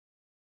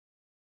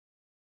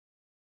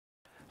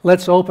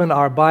Let's open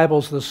our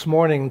Bibles this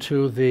morning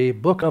to the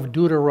book of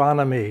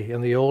Deuteronomy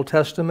in the Old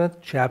Testament,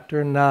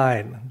 chapter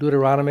 9.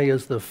 Deuteronomy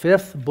is the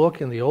fifth book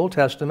in the Old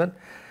Testament.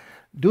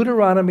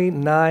 Deuteronomy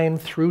 9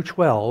 through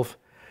 12,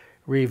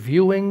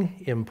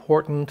 reviewing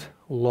important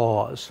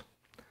laws.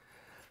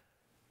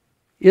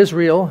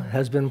 Israel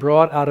has been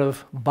brought out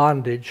of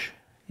bondage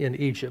in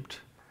Egypt.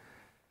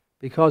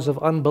 Because of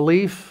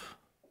unbelief,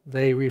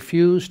 they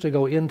refused to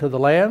go into the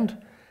land,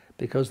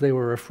 because they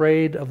were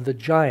afraid of the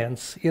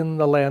giants in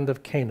the land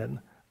of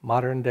Canaan,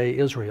 modern-day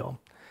Israel.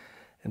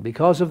 And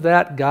because of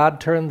that, God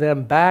turned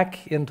them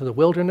back into the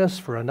wilderness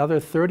for another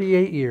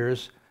 38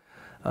 years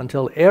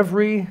until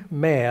every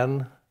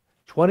man,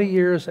 20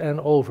 years and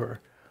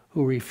over,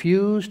 who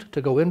refused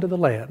to go into the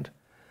land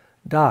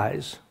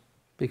dies,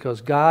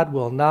 because God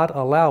will not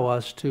allow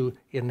us to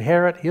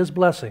inherit His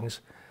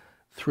blessings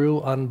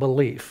through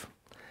unbelief.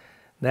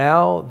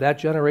 Now that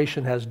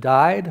generation has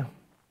died.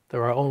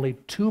 There are only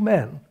 2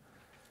 men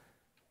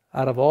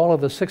out of all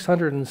of the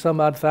 600 and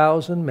some odd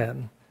thousand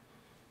men,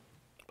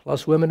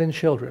 plus women and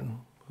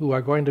children, who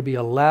are going to be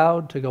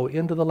allowed to go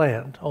into the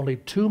land. Only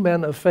 2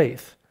 men of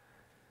faith,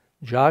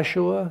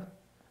 Joshua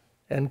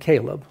and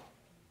Caleb.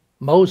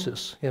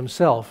 Moses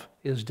himself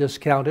is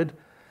discounted.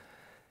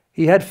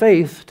 He had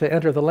faith to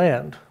enter the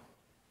land,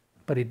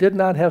 but he did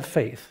not have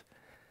faith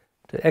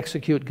to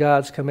execute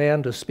God's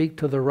command to speak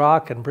to the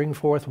rock and bring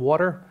forth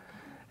water.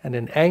 And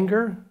in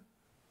anger,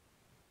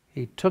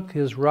 he took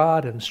his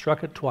rod and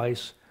struck it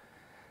twice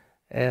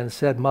and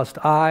said, "Must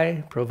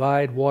I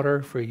provide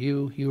water for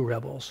you, you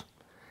rebels?"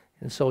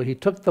 And so he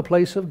took the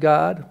place of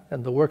God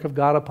and the work of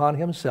God upon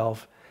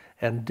himself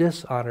and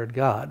dishonored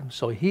God.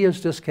 So he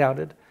is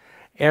discounted.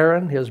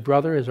 Aaron, his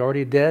brother, is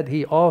already dead.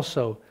 He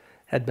also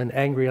had been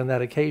angry on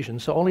that occasion.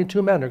 So only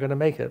 2 men are going to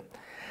make it.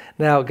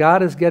 Now,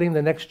 God is getting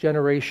the next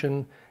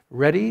generation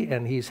ready,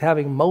 and he's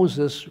having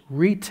Moses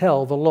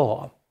retell the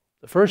law.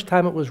 The first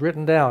time it was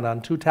written down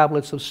on 2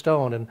 tablets of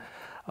stone and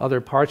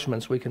other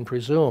parchments, we can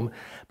presume.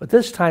 But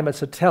this time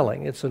it's a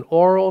telling. It's an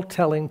oral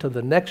telling to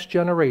the next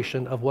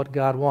generation of what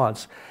God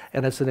wants.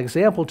 And it's an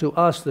example to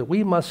us that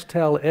we must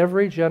tell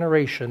every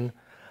generation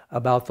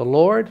about the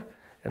Lord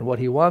and what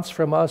He wants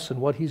from us and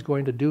what He's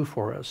going to do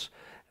for us.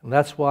 And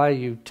that's why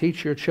you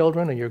teach your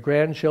children and your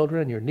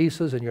grandchildren and your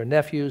nieces and your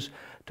nephews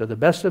to the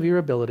best of your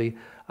ability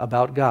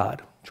about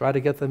God. Try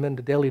to get them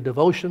into daily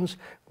devotions.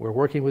 We're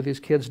working with these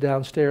kids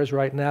downstairs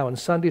right now in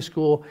Sunday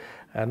school,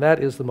 and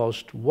that is the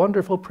most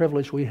wonderful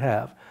privilege we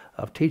have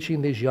of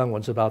teaching these young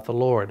ones about the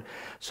Lord.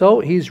 So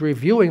he's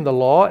reviewing the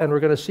law, and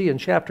we're going to see in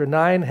chapter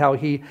 9 how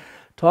he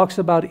talks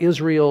about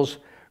Israel's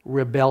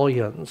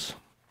rebellions.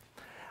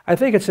 I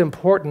think it's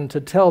important to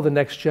tell the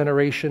next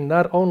generation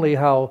not only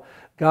how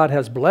God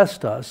has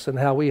blessed us and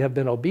how we have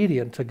been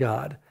obedient to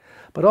God,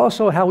 but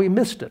also how we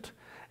missed it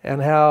and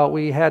how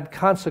we had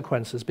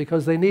consequences,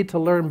 because they need to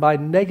learn by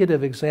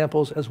negative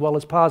examples as well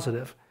as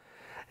positive.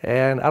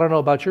 And I don't know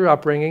about your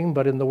upbringing,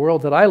 but in the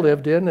world that I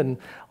lived in and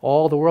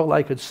all the world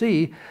I could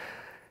see,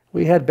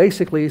 we had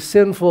basically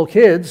sinful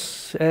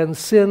kids and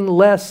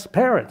sinless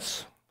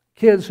parents.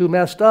 Kids who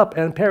messed up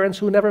and parents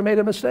who never made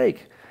a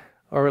mistake.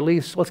 Or at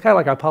least, well, it's kind of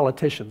like our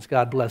politicians,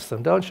 God bless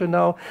them, don't you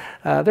know?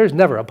 There's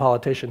never a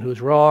politician who's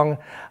wrong.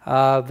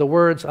 The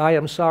words, "I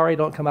am sorry,"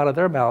 don't come out of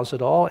their mouths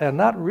at all, and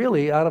not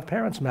really out of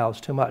parents'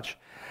 mouths too much.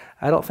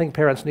 I don't think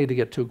parents need to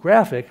get too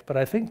graphic, but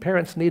I think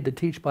parents need to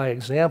teach by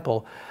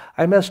example.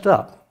 I messed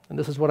up, and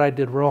this is what I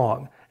did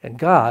wrong. And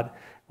God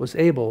was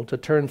able to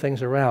turn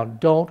things around.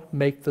 Don't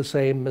make the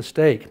same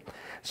mistake.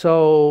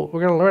 So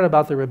we're going to learn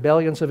about the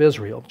rebellions of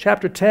Israel.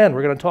 Chapter 10,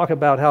 we're going to talk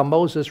about how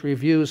Moses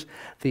reviews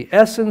the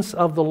essence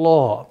of the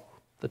law,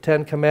 the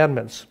 10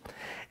 Commandments.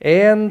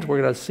 And we're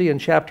going to see in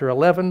chapter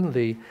 11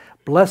 the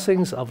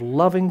blessings of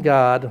loving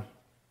God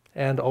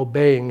and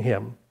obeying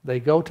Him. They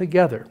go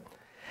together.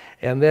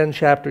 And then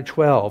chapter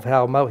 12,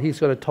 how he's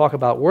going to talk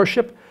about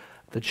worship,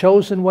 the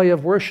chosen way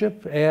of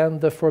worship,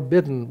 and the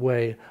forbidden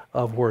way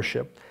of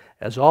worship.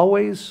 As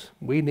always,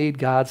 we need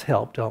God's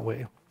help, don't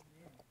we?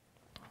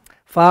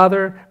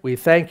 Father, we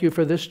thank you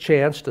for this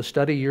chance to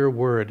study your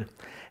word.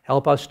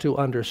 Help us to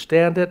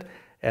understand it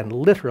and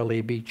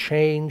literally be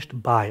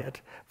changed by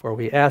it. For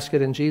we ask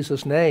it in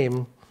Jesus'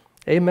 name.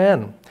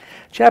 Amen.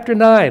 Chapter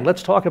 9,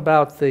 let's talk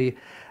about the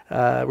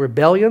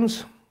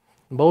rebellions.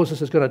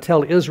 Moses is going to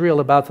tell Israel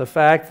about the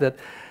fact that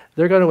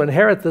they're going to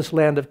inherit this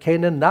land of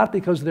Canaan not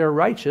because they're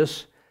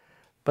righteous,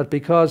 but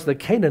because the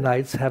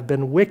Canaanites have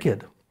been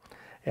wicked.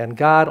 And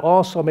God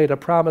also made a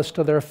promise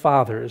to their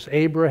fathers,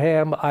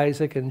 Abraham,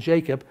 Isaac, and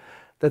Jacob,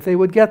 that they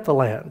would get the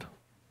land.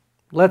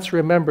 Let's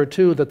remember,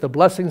 too, that the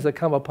blessings that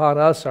come upon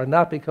us are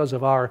not because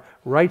of our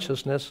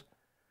righteousness,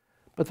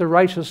 but the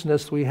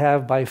righteousness we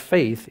have by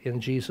faith in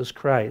Jesus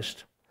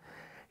Christ.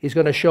 He's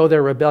going to show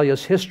their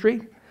rebellious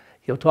history.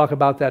 He'll talk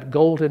about that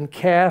golden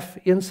calf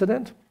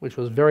incident, which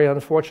was very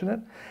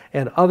unfortunate,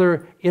 and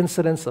other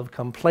incidents of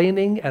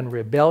complaining and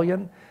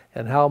rebellion,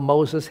 and how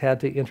Moses had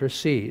to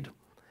intercede.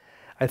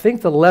 I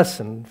think the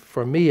lesson,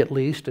 for me at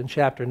least, in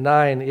chapter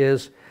 9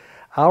 is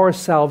our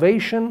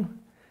salvation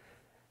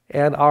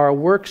and our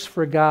works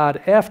for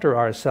God after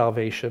our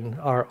salvation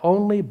are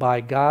only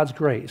by God's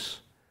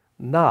grace,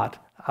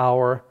 not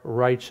our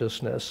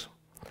righteousness.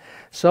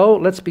 So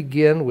let's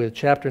begin with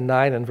chapter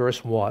 9 and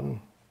verse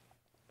 1.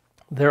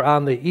 They're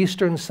on the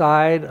eastern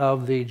side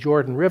of the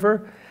Jordan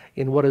River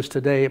in what is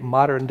today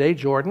modern-day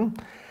Jordan,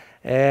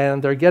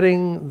 and they're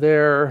getting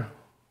their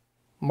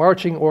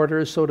marching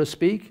orders, so to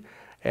speak,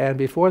 and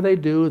before they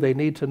do, they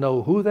need to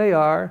know who they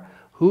are,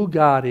 who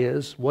God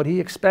is, what He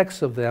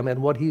expects of them,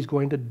 and what He's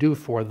going to do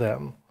for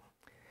them.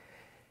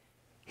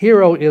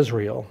 Hear, O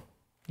Israel,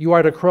 you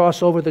are to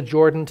cross over the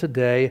Jordan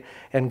today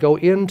and go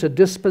in to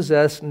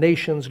dispossess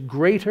nations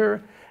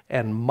greater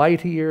and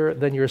mightier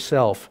than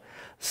yourself,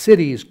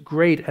 cities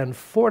great and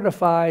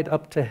fortified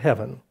up to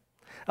heaven,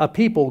 a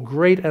people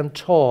great and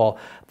tall,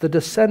 the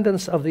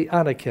descendants of the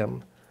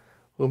Anakim,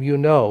 whom you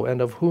know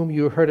and of whom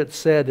you heard it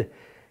said,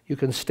 who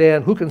can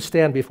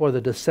stand before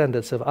the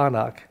descendants of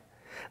Anak?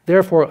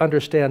 Therefore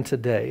understand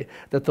today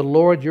that the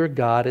Lord your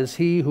God is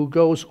He who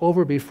goes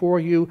over before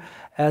you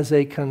as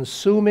a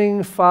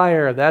consuming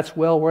fire. That's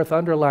well worth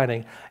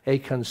underlining, a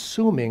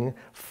consuming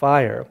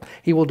fire.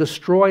 He will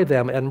destroy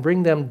them and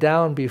bring them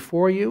down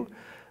before you,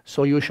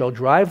 so you shall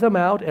drive them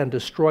out and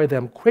destroy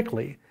them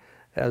quickly,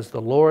 as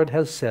the Lord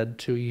has said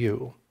to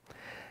you.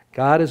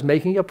 God is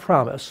making a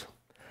promise.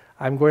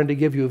 I'm going to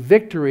give you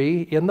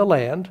victory in the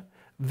land,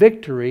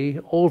 victory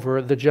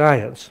over the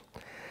giants.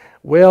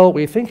 Well,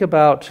 we think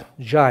about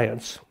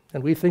giants,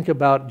 and we think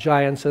about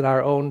giants in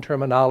our own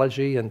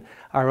terminology and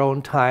our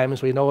own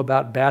times. We know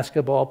about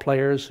basketball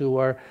players who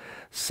are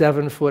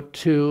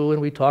 7'2",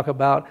 and we talk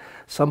about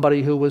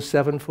somebody who was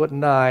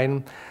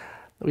 7'9".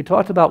 We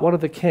talked about one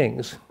of the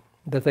kings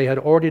that they had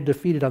already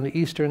defeated on the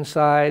eastern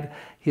side.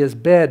 His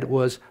bed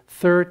was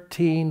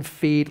 13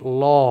 feet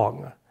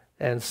long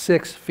and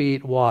 6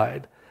 feet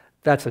wide.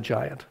 That's a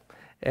giant.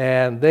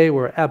 And they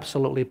were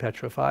absolutely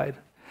petrified.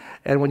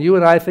 And when you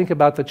and I think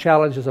about the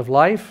challenges of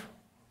life,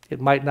 it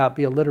might not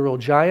be a literal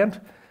giant,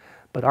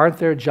 but aren't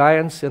there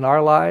giants in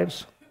our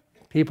lives?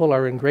 People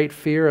are in great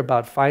fear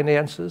about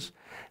finances,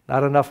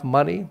 not enough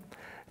money,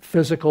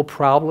 physical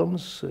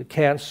problems,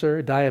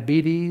 cancer,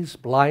 diabetes,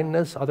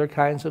 blindness, other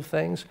kinds of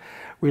things,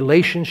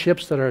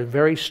 relationships that are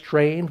very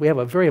strained. We have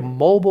a very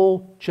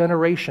mobile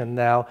generation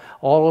now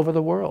all over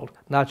the world,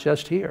 not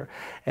just here.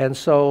 And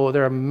so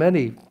there are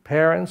many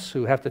parents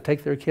who have to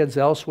take their kids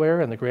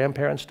elsewhere, and the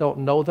grandparents don't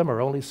know them or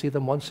only see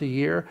them once a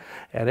year.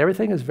 And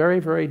everything is very,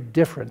 very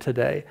different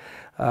today.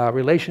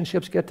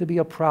 Relationships get to be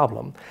a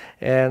problem.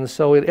 And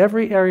so in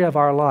every area of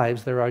our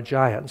lives, there are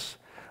giants.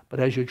 But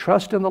as you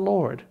trust in the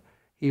Lord,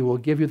 He will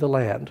give you the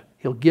land.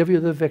 He'll give you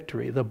the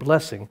victory, the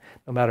blessing,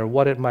 no matter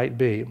what it might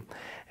be.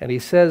 And He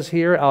says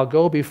here, I'll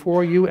go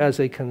before you as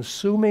a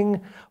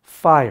consuming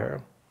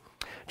fire.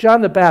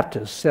 John the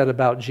Baptist said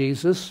about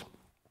Jesus,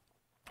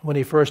 when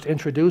he first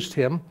introduced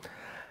Him,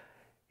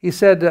 he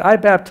said, I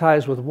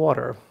baptize with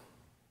water,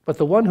 but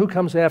the one who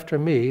comes after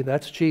me,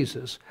 that's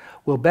Jesus,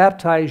 will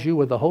baptize you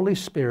with the Holy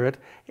Spirit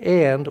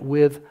and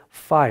with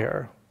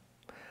fire.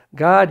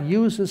 God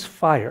uses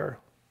fire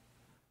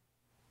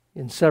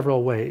in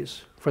several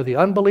ways. For the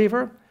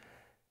unbeliever,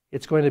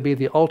 it's going to be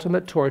the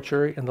ultimate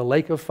torture in the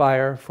lake of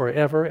fire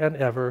forever and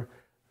ever,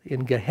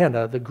 in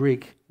Gehenna, the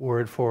Greek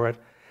word for it.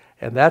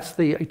 And that's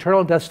the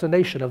eternal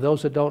destination of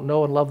those that don't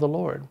know and love the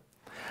Lord.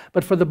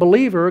 But for the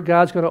believer,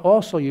 God's going to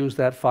also use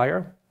that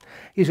fire.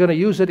 He's going to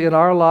use it in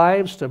our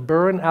lives to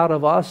burn out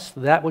of us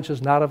that which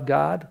is not of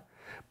God,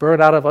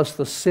 burn out of us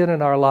the sin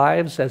in our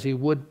lives as He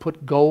would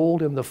put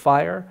gold in the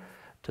fire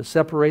to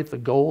separate the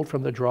gold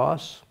from the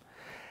dross.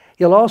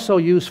 He'll also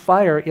use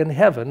fire in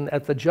heaven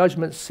at the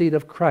judgment seat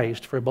of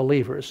Christ for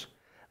believers.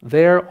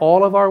 There,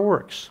 all of our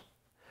works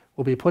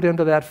will be put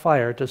into that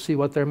fire to see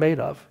what they're made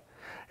of.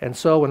 And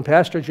so when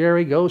Pastor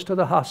Jerry goes to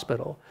the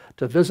hospital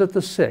to visit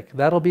the sick,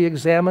 that'll be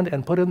examined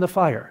and put in the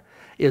fire.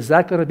 Is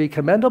that going to be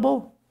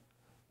commendable?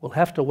 We'll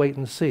have to wait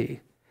and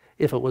see.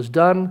 If it was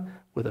done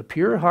with a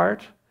pure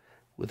heart,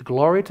 with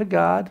glory to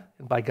God,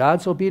 and by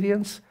God's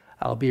obedience,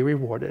 I'll be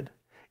rewarded.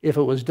 If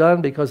it was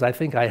done because I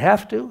think I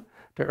have to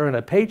earn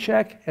a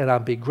paycheck, and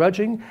I'm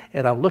begrudging,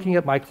 and I'm looking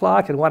at my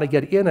clock and want to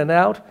get in and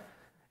out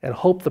and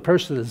hope the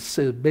person is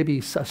maybe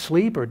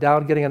asleep or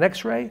down getting an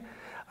x-ray,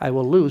 I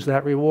will lose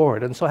that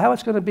reward. And so how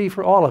it's going to be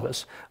for all of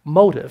us,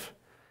 motive,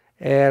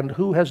 and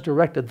who has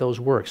directed those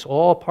works,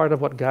 all part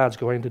of what God's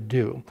going to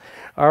do.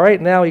 All right,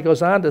 now he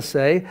goes on to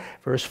say,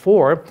 verse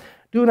 4,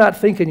 do not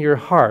think in your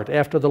heart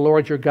after the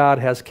Lord your God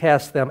has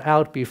cast them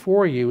out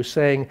before you,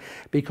 saying,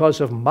 because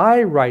of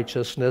my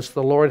righteousness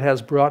the Lord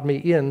has brought me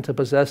in to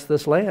possess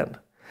this land.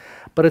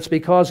 But it's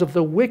because of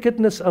the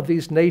wickedness of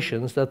these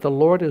nations that the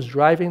Lord is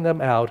driving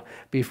them out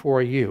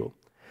before you.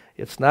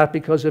 It's not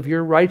because of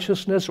your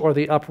righteousness or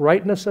the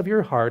uprightness of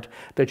your heart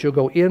that you'll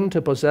go in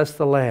to possess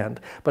the land,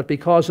 but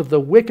because of the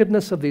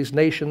wickedness of these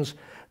nations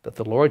that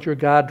the Lord your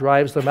God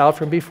drives them out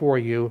from before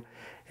you,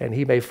 and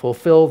He may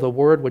fulfill the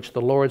word which the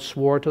Lord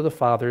swore to the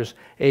fathers,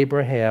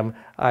 Abraham,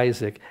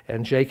 Isaac,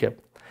 and Jacob.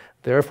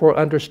 Therefore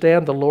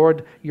understand the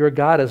Lord your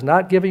God has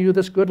not given you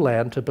this good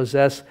land to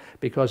possess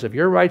because of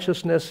your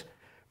righteousness,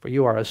 for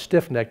you are a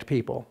stiff-necked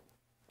people.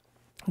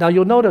 Now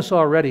you'll notice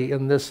already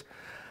in this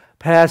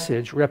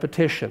passage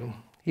repetition.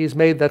 He's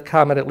made that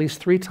comment at least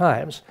 3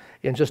 times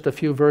in just a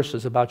few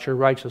verses about your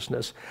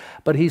righteousness.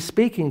 But he's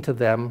speaking to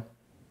them,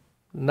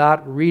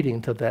 not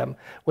reading to them.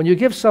 When you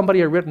give somebody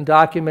a written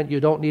document, you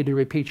don't need to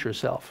repeat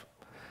yourself.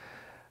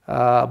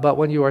 But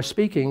when you are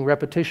speaking,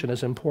 repetition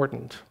is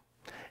important.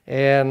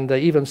 And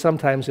even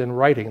sometimes in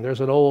writing,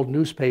 there's an old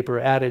newspaper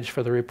adage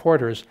for the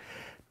reporters,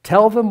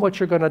 tell them what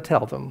you're going to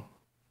tell them.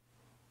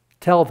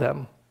 Tell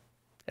them,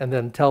 and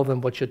then tell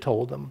them what you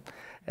told them.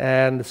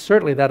 And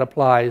certainly that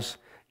applies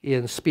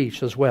in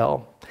speech as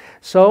well.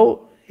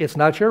 So it's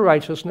not your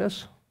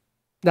righteousness.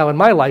 Now in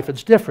my life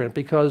it's different,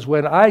 because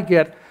when I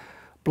get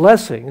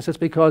blessings, it's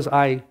because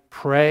I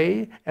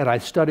pray and I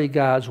study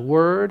God's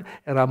Word,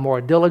 and I'm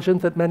more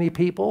diligent than many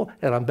people,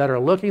 and I'm better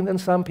looking than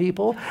some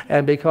people,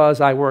 and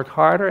because I work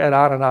harder, and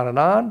on and on and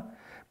on.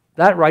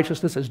 That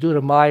righteousness is due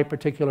to my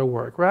particular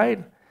work,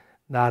 right?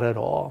 Not at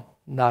all.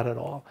 Not at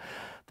all.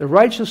 The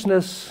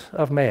righteousness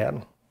of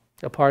man,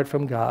 apart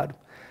from God,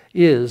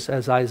 is,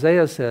 as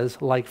Isaiah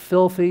says, like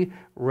filthy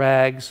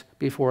rags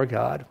before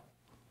God.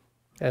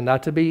 And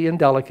not to be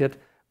indelicate,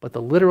 but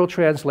the literal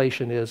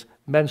translation is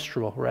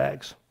menstrual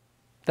rags.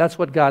 That's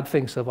what God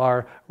thinks of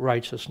our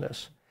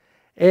righteousness.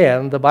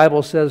 And the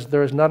Bible says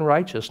there is none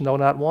righteous, no,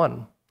 not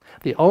one.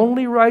 The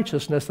only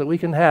righteousness that we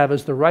can have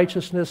is the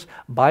righteousness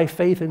by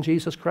faith in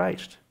Jesus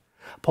Christ.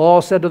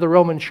 Paul said to the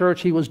Roman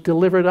church he was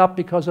delivered up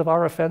because of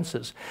our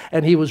offenses,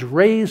 and he was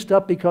raised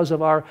up because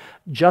of our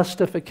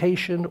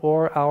justification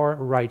or our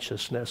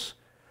righteousness.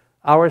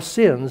 Our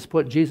sins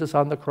put Jesus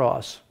on the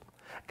cross.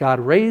 God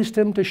raised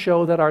him to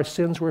show that our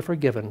sins were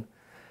forgiven.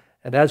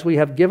 And as we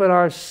have given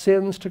our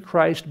sins to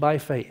Christ by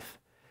faith,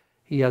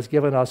 he has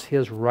given us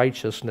his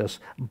righteousness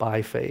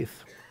by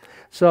faith.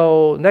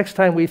 So next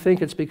time we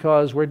think it's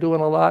because we're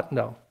doing a lot,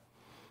 no.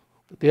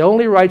 The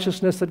only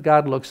righteousness that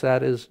God looks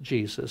at is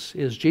Jesus.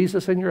 Is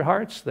Jesus in your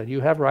hearts? Then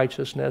you have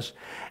righteousness.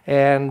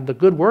 And the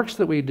good works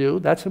that we do,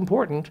 that's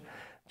important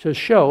to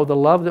show the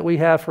love that we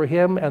have for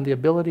him and the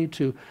ability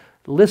to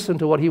listen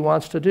to what he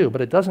wants to do.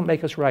 But it doesn't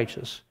make us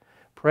righteous.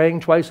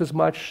 Praying twice as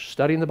much,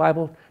 studying the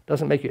Bible,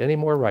 doesn't make you any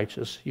more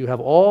righteous. You have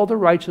all the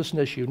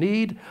righteousness you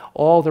need,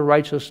 all the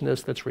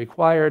righteousness that's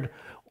required,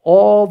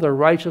 all the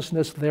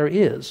righteousness there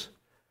is,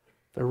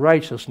 the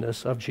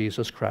righteousness of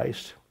Jesus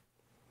Christ.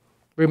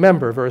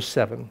 Remember verse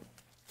 7.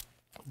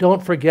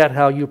 Don't forget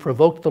how you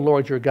provoked the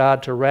Lord your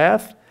God to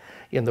wrath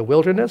in the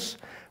wilderness.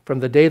 From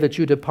the day that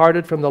you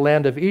departed from the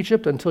land of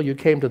Egypt until you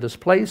came to this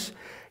place,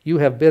 you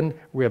have been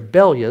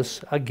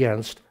rebellious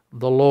against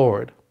the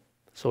Lord.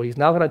 So he's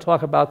now going to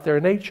talk about their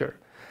nature.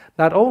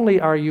 Not only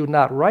are you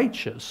not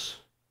righteous,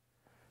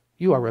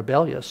 you are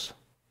rebellious.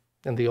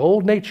 And the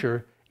old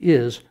nature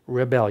is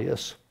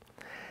rebellious.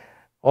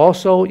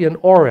 Also in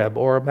Oreb,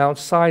 or Mount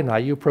Sinai,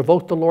 you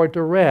provoked the Lord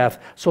to wrath,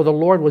 so the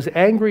Lord was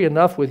angry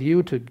enough with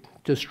you to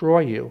destroy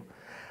you.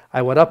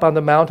 I went up on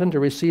the mountain to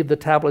receive the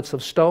tablets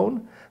of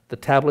stone, the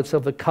tablets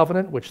of the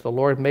covenant which the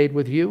Lord made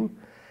with you.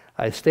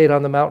 I stayed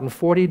on the mountain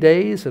 40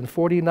 days and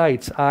 40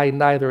 nights. I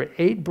neither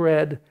ate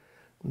bread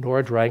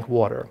nor drank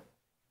water.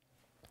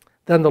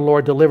 Then the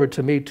Lord delivered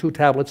to me 2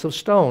 tablets of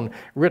stone,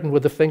 written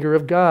with the finger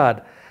of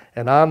God,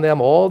 and on them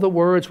all the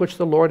words which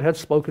the Lord had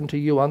spoken to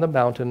you on the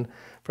mountain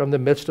from the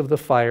midst of the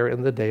fire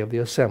in the day of the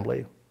assembly.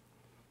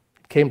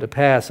 It came to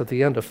pass at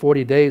the end of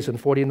 40 days and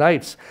 40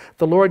 nights,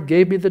 the Lord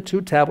gave me the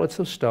 2 tablets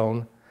of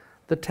stone,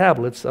 the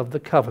tablets of the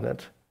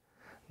covenant.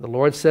 The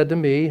Lord said to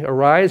me,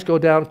 Arise, go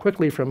down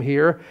quickly from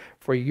here,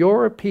 for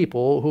your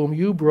people whom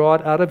you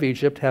brought out of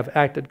Egypt have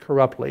acted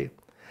corruptly.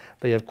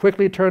 They have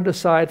quickly turned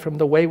aside from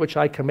the way which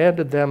I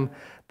commanded them.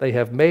 They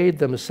have made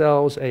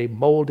themselves a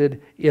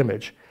molded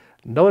image.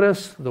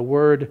 Notice the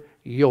word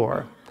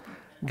your.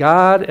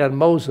 God and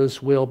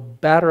Moses will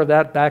batter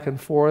that back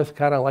and forth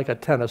kind of like a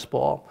tennis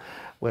ball.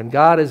 When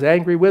God is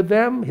angry with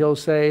them, he'll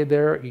say,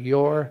 they're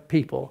your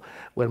people.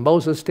 When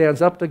Moses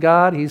stands up to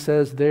God, he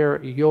says,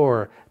 they're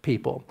your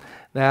people.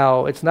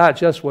 Now, it's not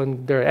just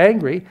when they're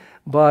angry,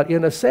 but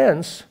in a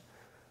sense,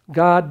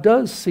 God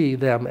does see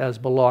them as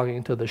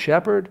belonging to the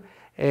shepherd,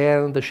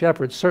 and the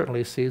shepherd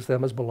certainly sees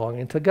them as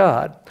belonging to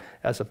God.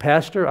 As a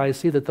pastor, I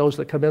see that those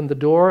that come in the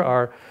door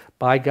are,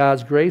 by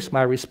God's grace,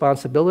 my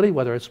responsibility,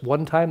 whether it's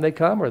one time they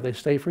come or they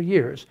stay for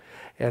years.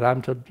 And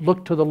I'm to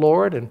look to the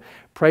Lord and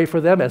pray for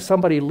them. As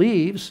somebody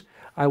leaves,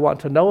 I want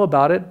to know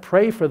about it,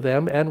 pray for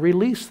them, and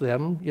release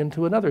them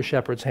into another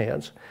shepherd's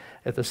hands.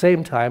 At the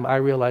same time, I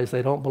realize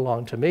they don't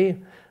belong to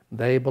me,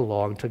 they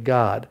belong to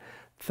God.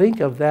 Think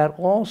of that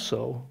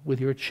also with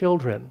your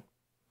children,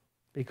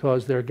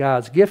 because they're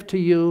God's gift to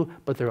you,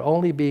 but they're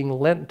only being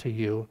lent to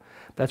you.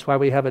 That's why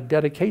we have a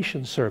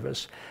dedication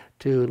service,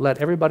 to let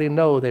everybody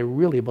know they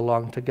really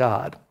belong to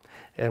God.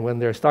 And when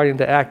they're starting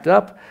to act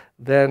up,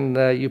 then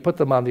you put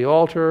them on the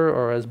altar,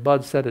 or as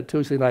Bud said at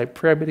Tuesday night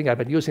prayer meeting, I've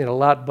been using it a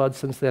lot, Bud,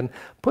 since then,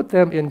 put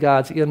them in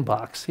God's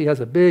inbox. He has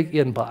a big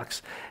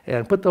inbox.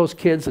 And put those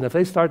kids, and if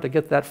they start to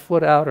get that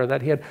foot out or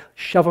that hand,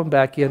 shove them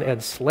back in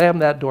and slam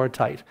that door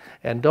tight.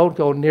 And don't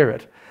go near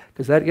it,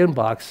 because that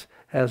inbox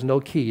has no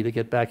key to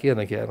get back in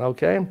again,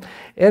 okay?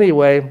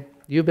 Anyway,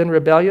 you've been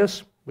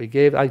rebellious.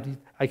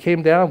 I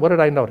came down. What did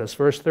I notice?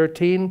 Verse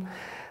 13,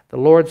 the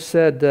Lord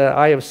said,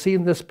 I have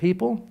seen this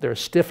people. They're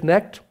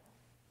stiff-necked.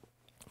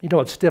 You know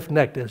what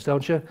stiff-necked is,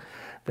 don't you?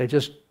 They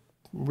just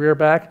rear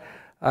back.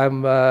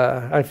 I've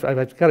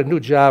got a new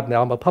job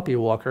now. I'm a puppy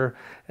walker,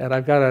 and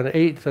I've got an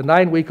 8 to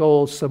 9 week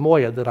old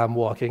Samoyed that I'm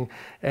walking,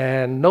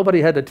 and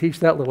nobody had to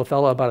teach that little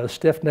fellow about a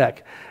stiff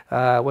neck.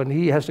 When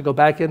he has to go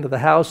back into the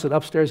house and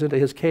upstairs into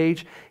his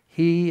cage,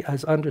 he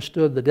has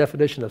understood the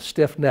definition of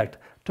stiff-necked.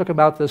 Took him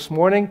out this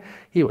morning.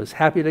 He was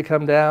happy to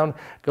come down,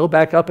 go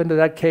back up into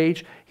that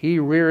cage. He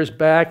rears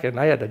back, and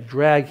I had to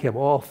drag him,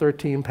 all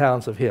 13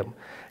 pounds of him,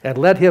 and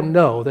let him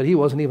know that he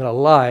wasn't even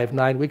alive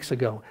 9 weeks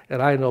ago,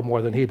 and I know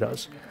more than he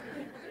does.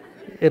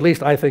 At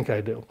least I think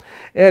I do.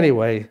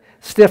 Anyway,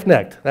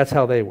 stiff-necked, that's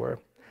how they were.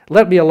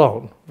 Let me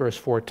alone, verse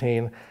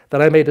 14,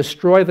 that I may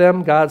destroy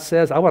them, God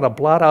says. I want to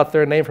blot out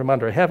their name from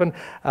under heaven.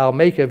 I'll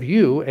make of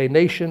you a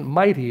nation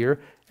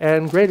mightier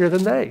and greater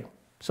than they.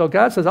 So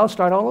God says, I'll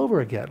start all over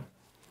again.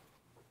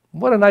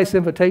 What a nice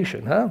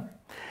invitation, huh?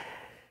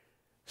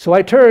 So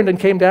I turned and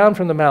came down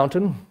from the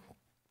mountain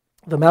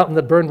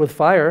that burned with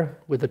fire,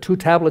 with the 2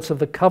 tablets of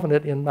the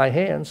covenant in my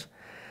hands.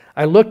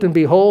 I looked, and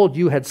behold,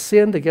 you had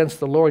sinned against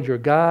the Lord your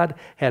God,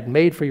 had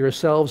made for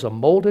yourselves a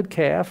molded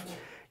calf.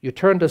 You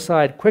turned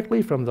aside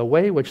quickly from the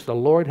way which the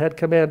Lord had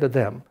commanded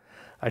them.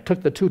 I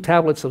took the 2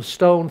 tablets of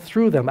stone,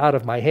 threw them out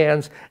of my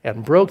hands,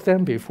 and broke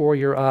them before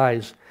your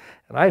eyes.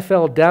 And I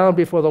fell down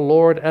before the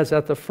Lord as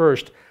at the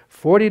first,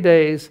 40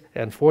 days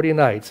and 40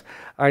 nights.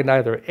 I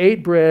neither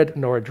ate bread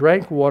nor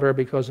drank water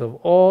because of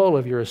all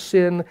of your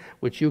sin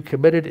which you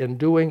committed in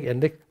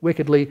doing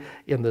wickedly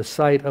in the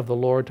sight of the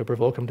Lord to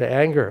provoke him to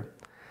anger.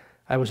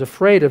 I was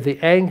afraid of the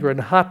anger and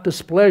hot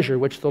displeasure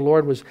which the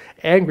Lord was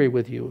angry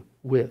with you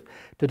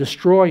to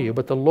destroy you,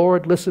 but the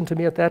Lord listened to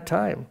me at that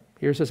time.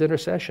 Here's his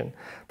intercession.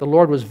 The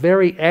Lord was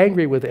very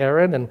angry with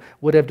Aaron and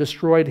would have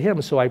destroyed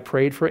him, so I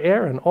prayed for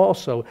Aaron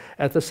also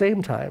at the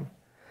same time.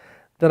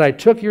 Then I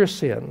took your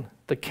sin,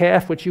 the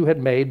calf which you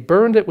had made,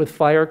 burned it with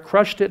fire,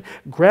 crushed it,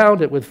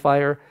 ground it with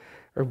fire,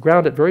 or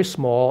ground it very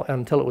small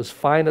until it was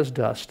fine as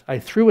dust. I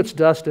threw its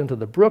dust into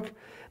the brook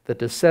that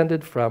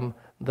descended from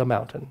the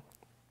mountain.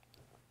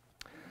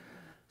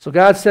 So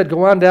God said,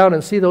 go on down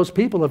and see those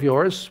people of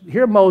yours.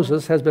 Here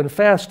Moses has been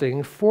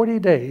fasting 40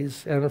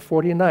 days and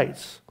 40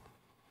 nights.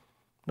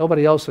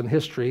 Nobody else in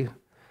history,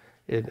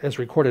 as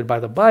recorded by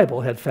the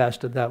Bible, had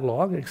fasted that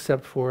long,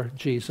 except for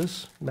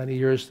Jesus, many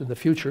years in the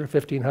future,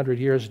 1,500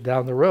 years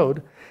down the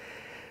road.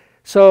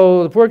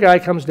 So the poor guy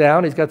comes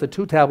down. He's got the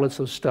 2 tablets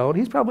of stone.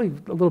 He's probably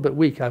a little bit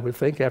weak, I would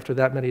think, after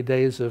that many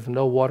days of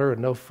no water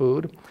and no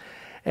food.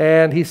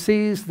 And he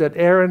sees that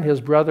Aaron,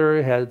 his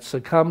brother, had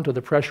succumbed to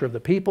the pressure of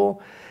the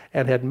people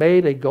and had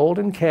made a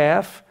golden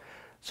calf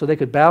so they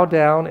could bow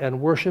down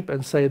and worship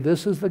and say,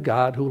 this is the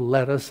God who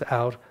led us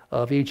out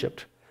of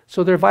Egypt.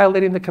 So they're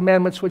violating the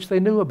commandments which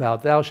they knew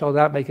about. Thou shalt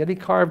not make any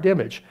carved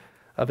image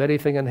of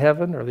anything in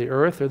heaven or the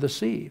earth or the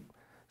sea.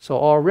 So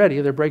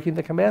already they're breaking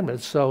the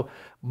commandments. So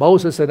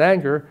Moses, in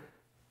anger,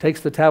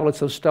 takes the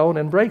tablets of stone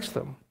and breaks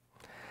them.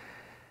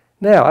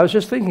 Now, I was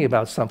just thinking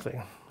about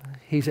something.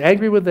 He's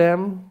angry with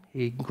them.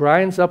 He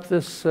grinds up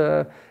this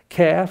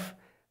calf,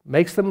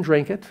 makes them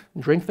drink it,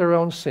 drink their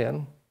own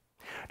sin.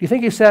 Do you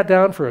think he sat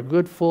down for a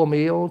good full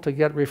meal to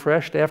get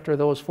refreshed after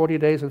those 40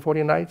 days and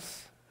 40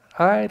 nights?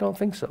 I don't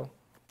think so.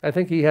 I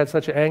think he had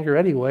such anger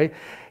anyway.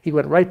 He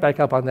went right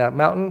back up on that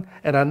mountain,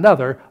 and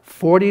another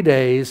 40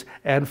 days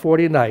and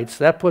 40 nights.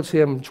 That puts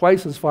him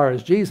twice as far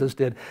as Jesus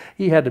did.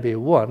 He had to be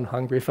one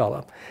hungry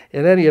fellow.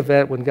 In any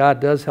event, when God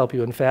does help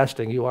you in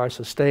fasting, you are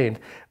sustained.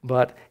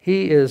 But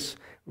he is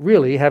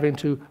really having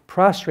to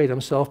prostrate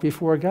himself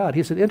before God.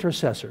 He's an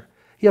intercessor.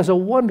 He has a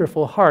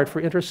wonderful heart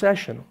for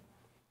intercession.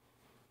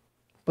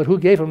 But who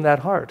gave him that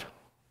heart?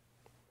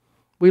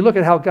 We look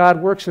at how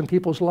God works in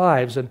people's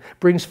lives and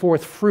brings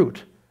forth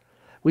fruit.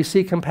 We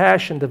see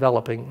compassion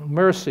developing,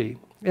 mercy,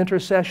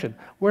 intercession.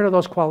 Where do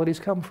those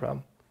qualities come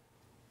from?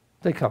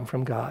 They come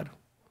from God.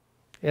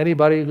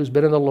 Anybody who's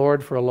been in the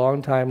Lord for a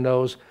long time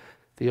knows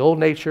the old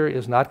nature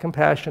is not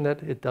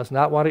compassionate. It does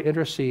not want to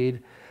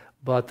intercede,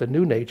 but the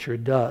new nature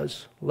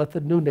does. Let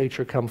the new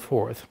nature come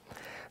forth.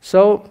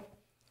 So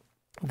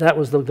that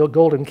was the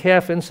golden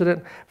calf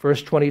incident.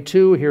 Verse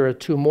 22, here are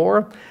 2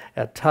 more.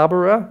 At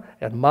Taberah,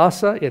 at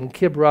Massa, in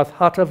Kibroth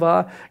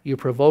Hattaavah, you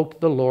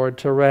provoked the Lord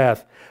to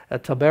wrath.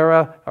 At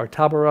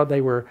Taberah,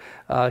 they were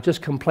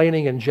just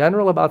complaining in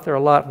general about their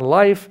lot in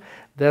life.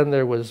 Then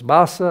there was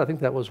Massa, I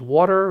think that was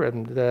water,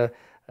 and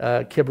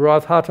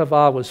Kibroth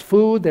Hattaavah was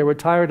food. They were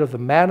tired of the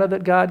manna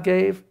that God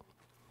gave.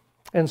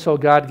 And so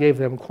God gave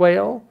them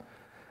quail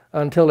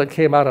until it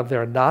came out of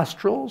their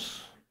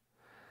nostrils.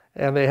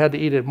 And they had to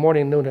eat it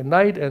morning, noon, and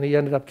night, and he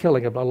ended up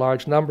killing a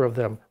large number of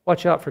them.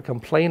 Watch out for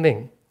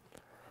complaining.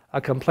 A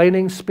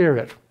complaining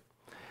spirit.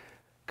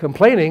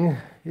 Complaining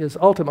is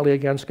ultimately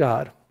against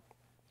God.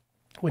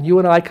 When you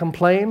and I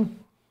complain,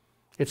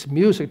 it's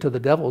music to the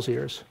devil's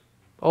ears.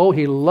 Oh,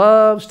 he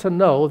loves to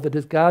know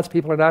that God's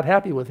people are not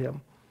happy with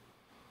him.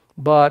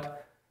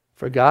 But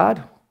For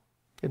God,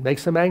 it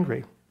makes him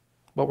angry.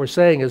 What we're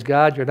saying is,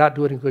 God, you're not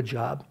doing a good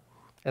job,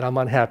 and I'm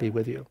unhappy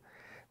with you.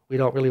 We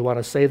don't really want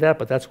to say that,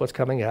 but that's what's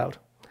coming out.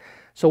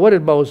 So what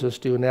did Moses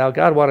do now?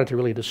 God wanted to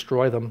really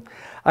destroy them.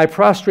 I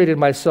prostrated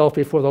myself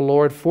before the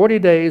Lord 40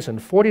 days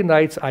and 40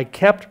 nights. I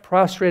kept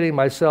prostrating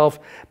myself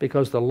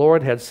because the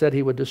Lord had said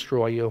he would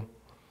destroy you.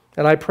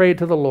 And I prayed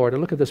to the Lord,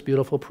 and look at this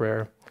beautiful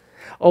prayer.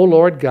 O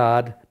Lord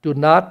God, do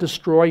not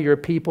destroy your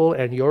people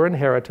and your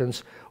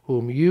inheritance,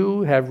 whom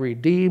you have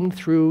redeemed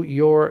through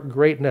your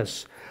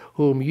greatness,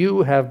 whom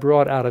you have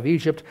brought out of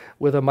Egypt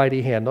with a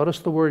mighty hand. Notice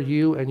the word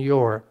you and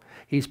your.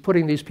 He's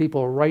putting these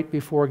people right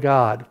before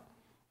God.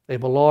 They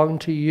belong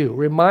to you.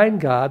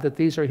 Remind God that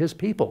these are his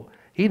people.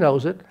 He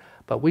knows it,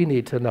 but we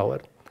need to know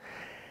it.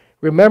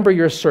 Remember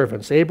your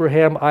servants,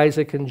 Abraham,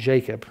 Isaac, and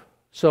Jacob.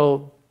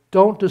 So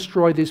don't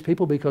destroy these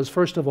people because,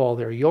 first of all,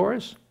 they're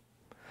yours.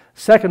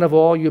 Second of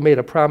all, you made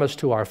a promise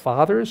to our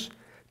fathers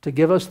to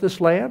give us this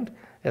land,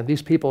 and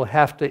these people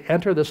have to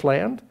enter this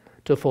land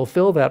to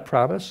fulfill that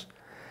promise.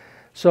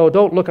 So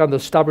don't look on the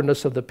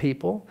stubbornness of the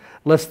people,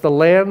 lest the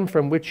land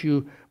from which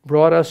you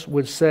brought us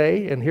would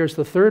say, and here's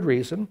the third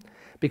reason,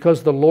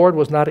 because the Lord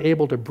was not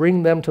able to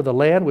bring them to the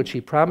land which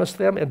he promised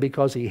them, and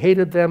because he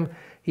hated them,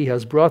 he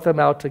has brought them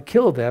out to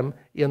kill them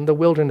in the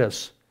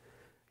wilderness.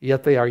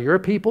 Yet they are your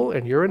people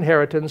and your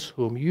inheritance,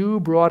 whom you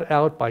brought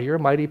out by your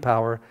mighty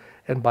power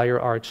and by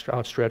your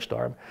outstretched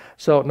arm.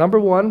 So, number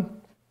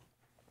one,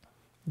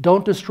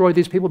 don't destroy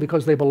these people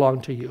because they belong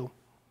to you.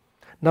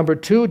 Number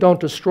two, don't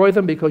destroy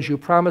them because you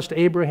promised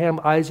Abraham,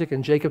 Isaac,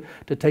 and Jacob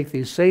to take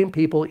these same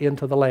people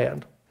into the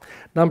land.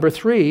 Number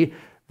three,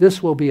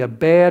 this will be a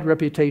bad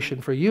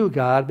reputation for you,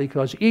 God,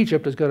 because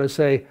Egypt is going to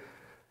say,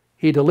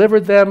 he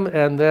delivered them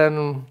and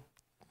then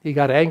he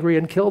got angry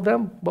and killed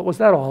them. What was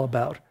that all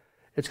about?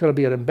 It's going to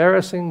be an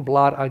embarrassing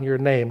blot on your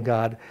name,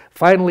 God.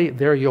 Finally,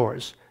 they're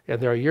yours,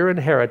 and they're your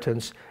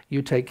inheritance.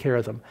 You take care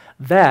of them.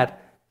 That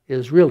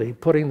is really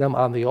putting them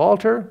on the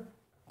altar,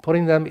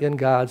 putting them in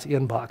God's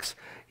inbox.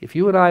 If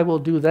you and I will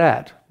do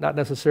that, not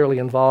necessarily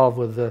involved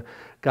with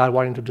God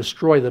wanting to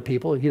destroy the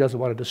people, he doesn't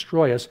want to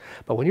destroy us,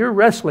 but when you're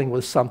wrestling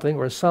with something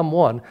or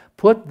someone,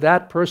 put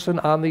that person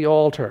on the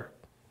altar.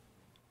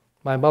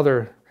 My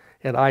mother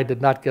and I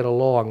did not get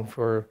along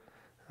for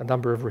a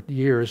number of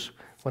years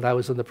when I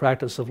was in the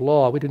practice of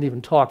law. We didn't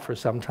even talk for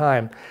some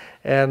time.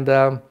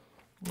 And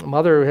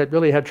Mother had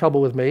really had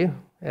trouble with me,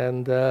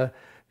 and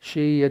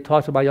she had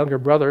talked to my younger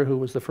brother, who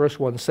was the first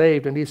one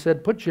saved, and he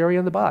said, put Jerry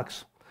in the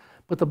box.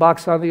 Put the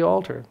box on the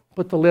altar.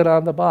 Put the lid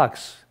on the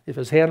box. If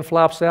his hand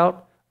flops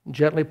out,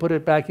 gently put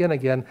it back in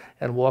again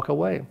and walk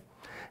away.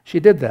 She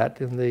did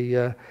that in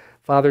the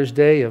Father's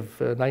Day of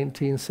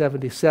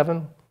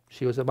 1977.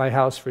 She was at my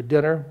house for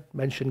dinner,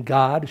 mentioned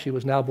God. She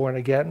was now born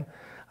again.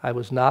 I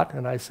was not,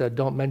 and I said,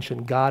 don't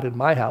mention God in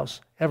my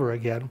house ever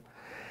again.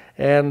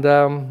 And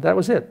that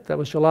was it. That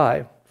was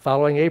July.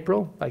 Following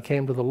April, I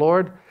came to the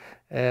Lord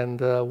and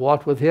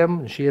walked with him,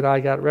 and she and I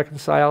got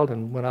reconciled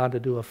and went on to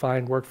do a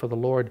fine work for the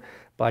Lord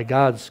by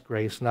God's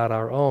grace, not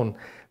our own.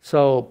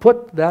 So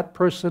put that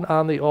person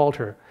on the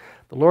altar.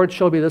 The Lord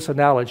showed me this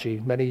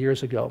analogy many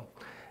years ago,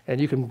 and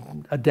you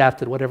can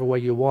adapt it whatever way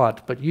you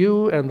want. But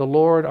you and the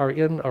Lord are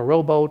in a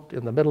rowboat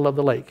in the middle of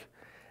the lake,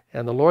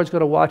 and the Lord's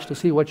going to watch to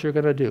see what you're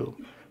going to do.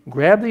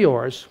 Grab the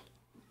oars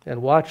and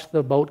watch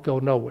the boat go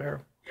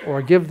nowhere,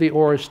 or give the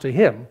oars to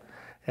him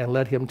and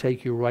let him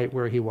take you right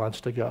where he wants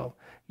to go.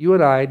 You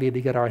and I need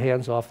to get our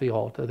hands off the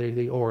altar,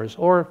 the oars,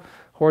 or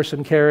horse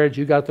and carriage.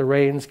 You got the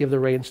reins, give the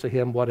reins to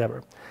him,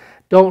 whatever.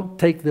 Don't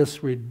take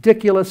this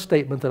ridiculous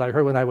statement that I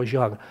heard when I was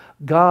young.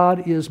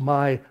 God is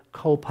my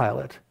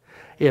co-pilot.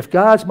 If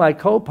God's my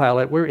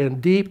co-pilot, we're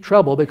in deep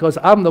trouble because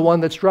I'm the one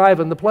that's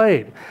driving the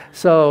plane.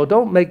 So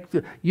don't make,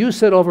 you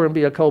sit over and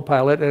be a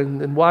co-pilot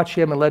and watch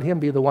him and let him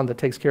be the one that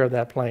takes care of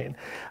that plane.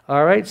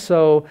 All right,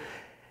 so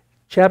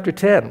chapter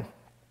 10.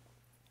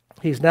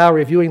 He's now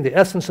reviewing the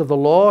essence of the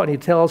law, and he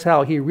tells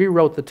how he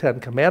rewrote the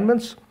 10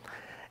 Commandments,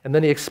 and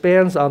then he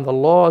expands on the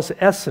law's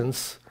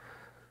essence,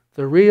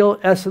 the real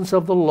essence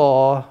of the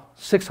law,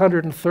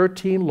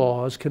 613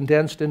 laws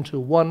condensed into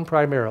one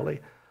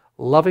primarily,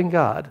 loving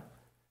God,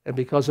 and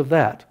because of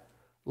that,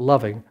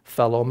 loving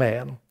fellow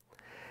man.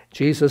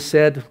 Jesus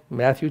said,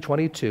 Matthew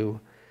 22,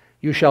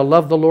 you shall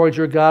love the Lord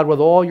your God with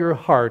all your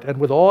heart, and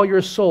with all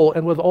your soul,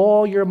 and with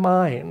all your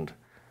mind.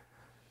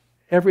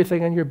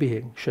 Everything in your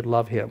being should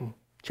love him.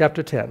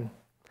 Chapter 10.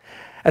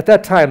 At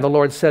that time the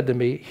Lord said to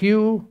me,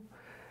 hew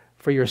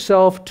for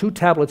yourself 2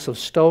 tablets of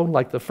stone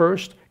like the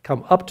first,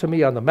 come up to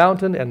me on the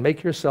mountain and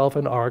make yourself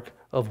an ark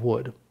of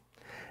wood.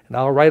 And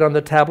I'll write on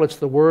the tablets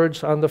the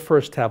words on the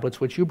first tablets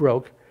which you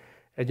broke,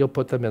 and you'll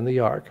put them in the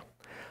ark.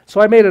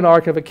 So I made an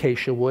ark of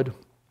acacia wood,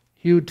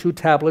 hewed 2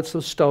 tablets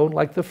of stone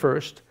like the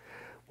first,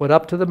 went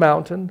up to the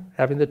mountain,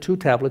 having the 2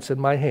 tablets in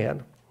my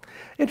hand.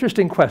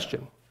 Interesting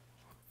question,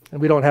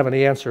 and we don't have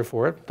any answer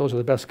for it. Those are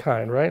the best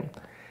kind, right?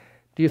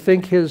 Do you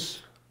think his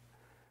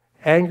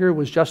anger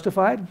was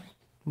justified?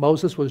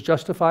 Moses was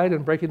justified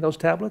in breaking those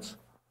tablets?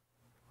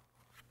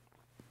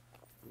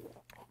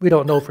 We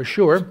don't know for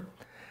sure.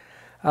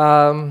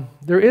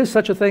 There is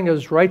such a thing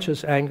as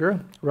righteous anger,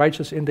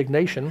 righteous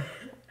indignation.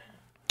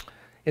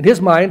 In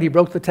his mind, he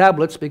broke the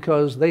tablets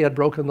because they had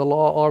broken the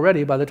law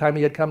already by the time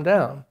he had come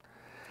down.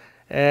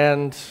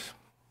 And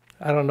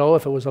I don't know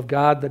if it was of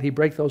God that he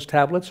break those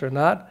tablets or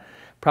not.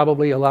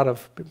 Probably a lot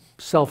of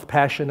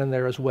self-passion in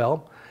there as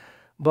well.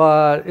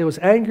 But it was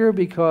anger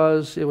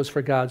because it was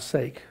for God's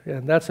sake.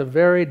 And that's a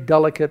very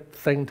delicate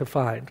thing to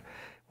find.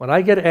 When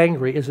I get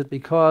angry, is it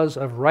because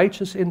of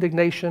righteous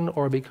indignation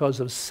or because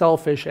of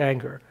selfish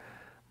anger?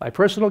 My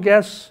personal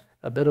guess,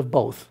 a bit of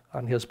both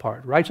on his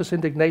part. Righteous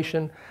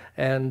indignation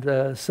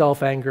and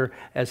self-anger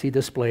as he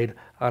displayed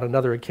on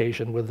another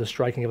occasion with the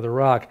striking of the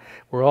rock.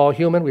 We're all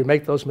human. We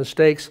make those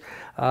mistakes.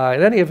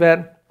 In any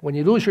event, when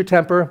you lose your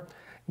temper,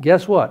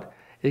 guess what?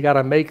 You got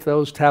to make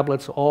those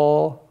tablets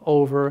all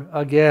over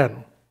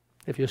again.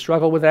 If you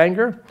struggle with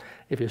anger,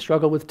 if you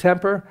struggle with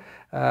temper,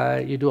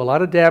 you do a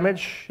lot of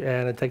damage,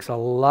 and it takes a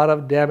lot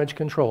of damage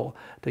control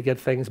to get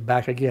things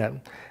back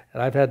again.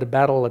 And I've had to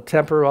battle a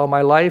temper all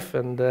my life,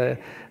 and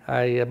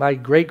my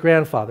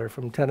great-grandfather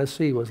from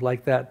Tennessee was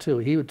like that too.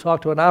 He would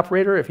talk to an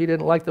operator. If he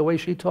didn't like the way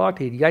she talked,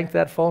 he'd yank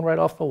that phone right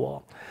off the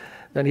wall.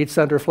 Then he'd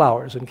send her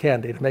flowers and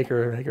candy to make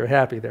her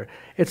happy there.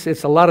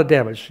 It's a lot of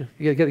damage.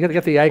 You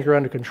get the anger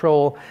under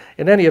control.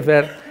 In any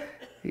event,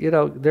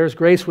 there's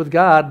grace with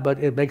God, but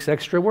it makes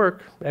extra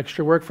work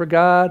for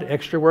God,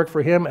 extra work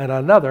for him, and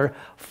another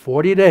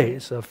 40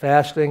 days of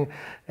fasting,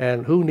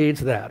 and who needs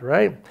that,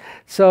 right?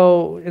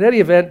 So in any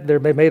event, they're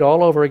made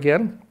all over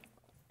again.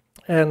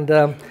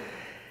 And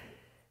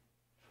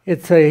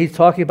he's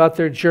talking about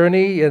their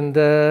journey, and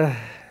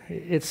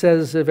it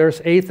says,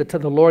 verse 8, that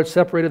the Lord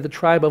separated the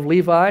tribe of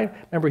Levi.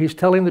 Remember, he's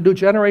telling the new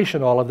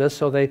generation all of this,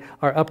 so they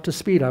are up to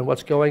speed on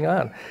what's going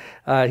on.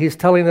 He's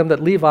telling them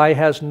that Levi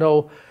has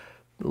no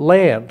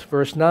land,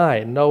 verse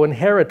 9, no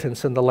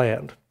inheritance in the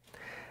land,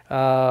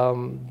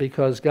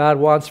 because God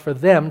wants for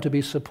them to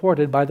be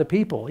supported by the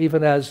people,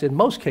 even as in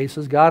most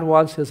cases God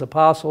wants his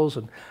apostles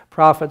and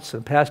prophets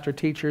and pastor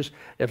teachers,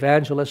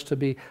 evangelists to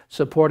be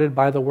supported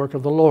by the work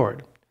of the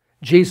Lord.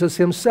 Jesus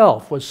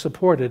himself was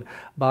supported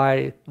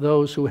by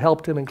those who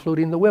helped him,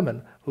 including the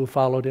women who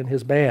followed in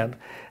his band,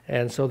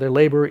 and so their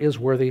labor is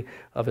worthy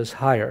of his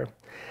hire.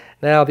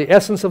 Now, the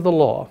essence of the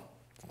law,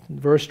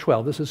 verse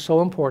 12, this is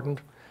so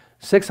important.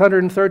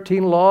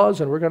 613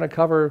 laws, and we're going to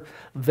cover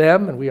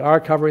them, and we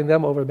are covering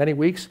them over many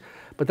weeks,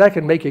 but that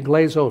can make you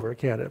glaze over,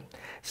 can't it?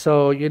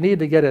 So you need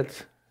to get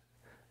it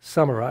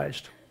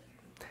summarized.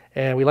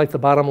 And we like the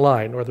bottom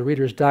line, or the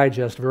Reader's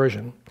Digest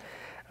version.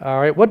 All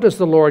right, what does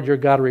the Lord your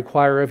God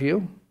require of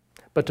you?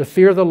 But to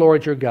fear the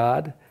Lord your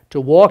God, to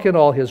walk in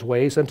all his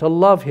ways, and to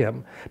love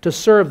him, to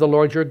serve the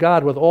Lord your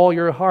God with all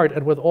your heart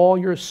and with all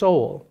your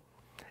soul,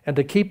 and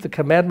to keep the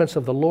commandments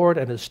of the Lord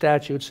and his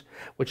statutes,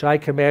 which I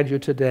command you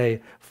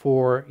today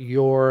for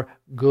your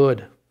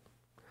good.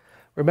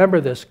 Remember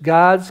this,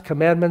 God's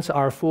commandments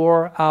are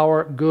for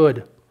our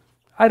good.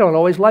 I don't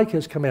always like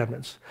his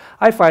commandments.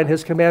 I find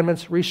his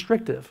commandments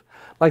restrictive,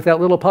 like that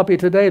little puppy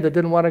today that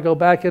didn't want to go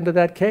back into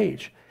that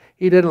cage.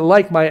 He didn't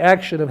like my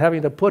action of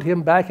having to put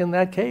him back in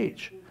that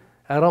cage.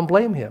 I don't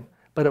blame him,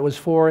 but it was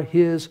for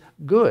his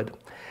good.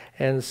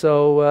 And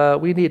so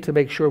we need to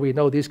make sure we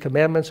know these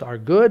commandments are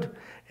good,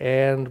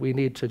 and we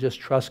need to just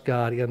trust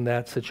God in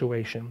that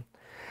situation.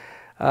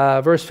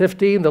 Verse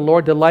 15, the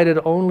Lord delighted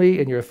only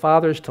in your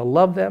fathers to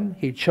love them.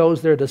 He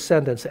chose their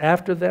descendants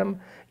after them,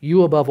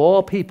 you above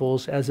all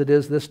peoples as it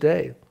is this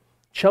day.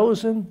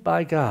 Chosen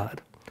by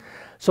God.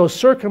 So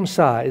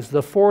circumcise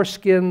the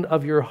foreskin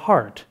of your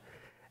heart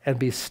and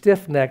be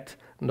stiff-necked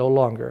no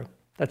longer.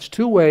 That's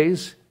two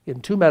ways in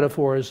two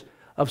metaphors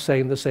of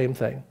saying the same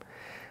thing.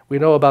 We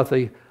know about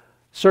the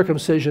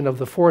circumcision of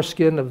the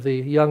foreskin of the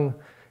young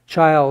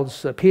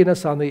child's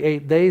penis on the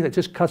 8th day. That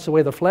just cuts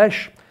away the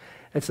flesh.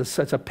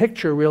 It's a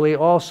picture really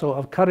also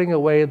of cutting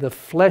away the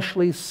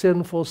fleshly,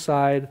 sinful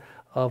side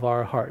of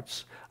our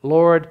hearts.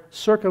 Lord,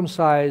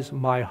 circumcise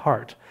my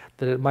heart,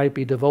 that it might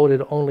be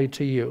devoted only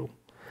to you.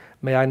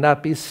 May I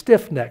not be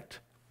stiff-necked,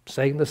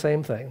 saying the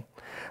same thing.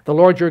 The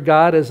Lord your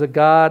God is the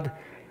God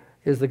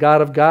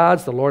of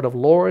gods, the Lord of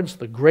lords,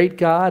 the great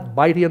God,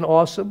 mighty and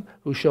awesome,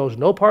 who shows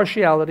no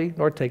partiality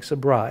nor takes a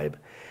bribe.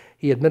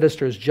 He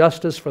administers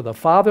justice for the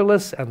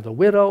fatherless and the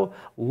widow,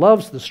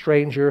 loves the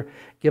stranger,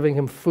 giving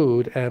him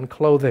food and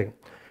clothing.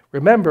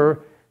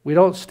 Remember, we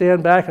don't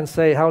stand back and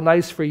say, how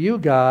nice for you,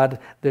 God,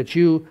 that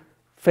you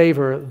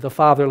favor the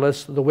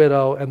fatherless, the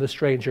widow, and the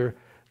stranger.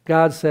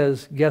 God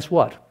says, guess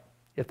what?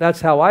 If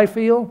that's how I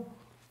feel,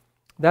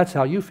 that's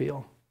how you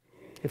feel.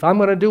 If I'm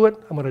going to do it,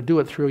 I'm going to do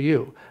it through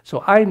you.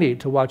 So I need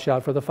to watch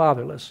out for the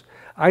fatherless.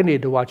 I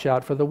need to watch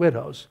out for the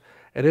widows.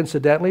 And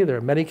incidentally, there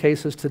are many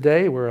cases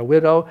today where a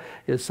widow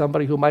is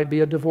somebody who might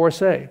be a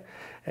divorcee,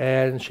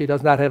 and she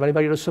does not have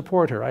anybody to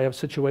support her. I have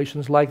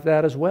situations like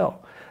that as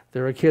well.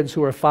 There are kids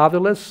who are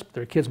fatherless.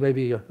 Their kids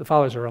maybe, the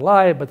fathers are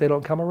alive, but they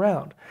don't come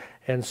around.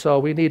 And so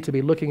we need to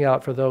be looking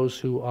out for those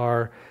who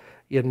are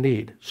in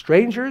need.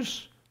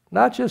 Strangers,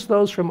 not just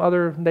those from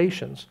other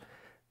nations.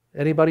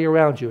 Anybody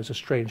around you is a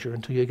stranger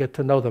until you get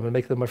to know them and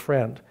make them a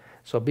friend.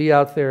 So be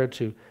out there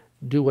to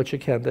do what you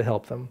can to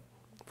help them.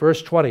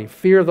 Verse 20,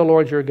 fear the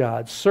Lord your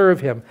God,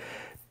 serve him,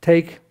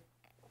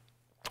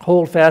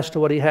 hold fast to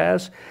what he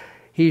has.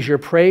 He's your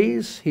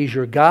praise, he's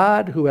your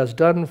God who has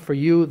done for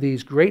you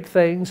these great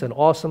things and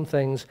awesome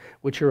things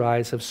which your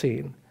eyes have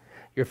seen.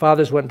 Your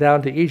fathers went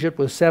down to Egypt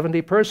with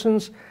 70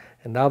 persons,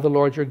 and now the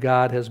Lord your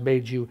God has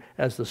made you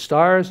as the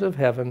stars of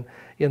heaven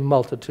in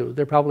multitude.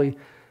 They're probably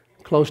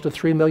close to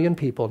 3 million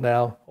people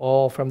now,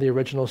 all from the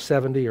original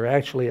 70, or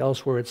actually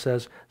elsewhere it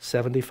says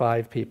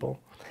 75 people.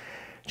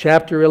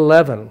 Chapter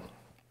 11.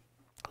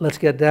 Let's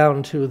get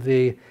down to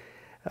the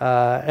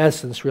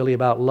essence, really,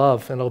 about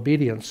love and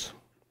obedience.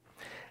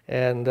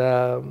 And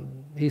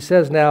he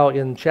says now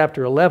in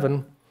chapter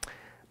 11,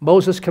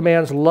 Moses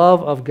commands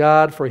love of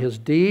God for his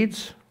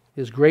deeds,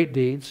 his great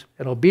deeds,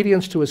 and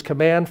obedience to his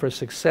command for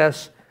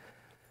success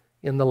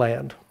in the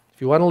land. If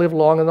you want to live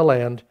long in the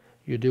land,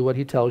 you do what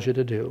he tells you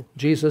to do.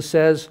 Jesus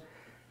says,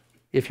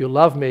 if you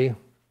love me,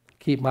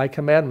 keep my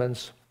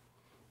commandments.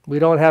 We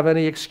don't have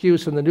any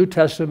excuse in the New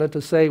Testament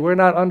to say we're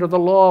not under the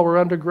law, we're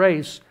under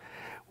grace.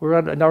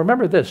 Now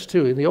remember this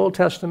too, in the Old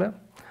Testament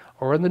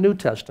or in the New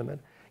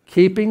Testament,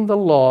 keeping the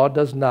law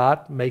does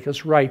not make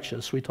us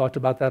righteous. We talked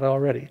about that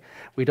already.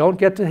 We don't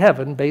get to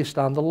heaven based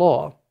on the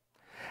law.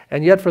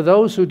 And yet for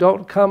those who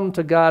don't come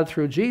to God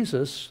through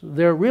Jesus,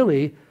 they're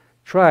really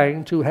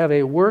trying to have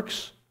a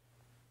works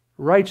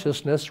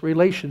righteousness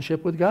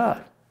relationship with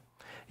God.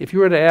 If you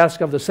were to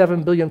ask of the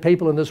 7 billion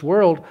people in this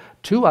world,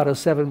 2 out of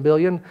 7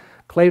 billion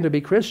claim to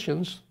be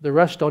Christians. The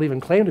rest don't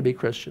even claim to be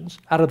Christians.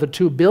 Out of the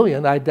 2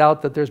 billion, I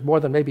doubt that there's more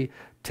than maybe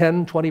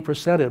 10,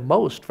 20% at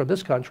most from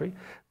this country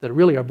that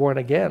really are born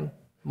again.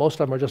 Most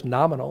of them are just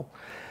nominal.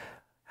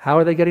 How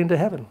are they getting to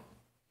heaven?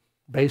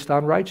 Based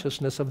on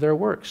righteousness of their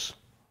works.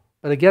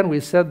 But again, we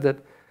said that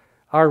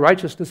our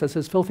righteousness is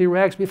as filthy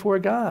rags before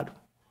God.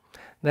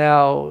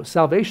 Now,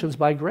 salvation's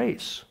by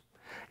grace.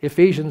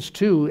 Ephesians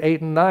 2,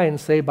 8 and 9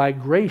 say, by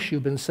grace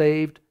you've been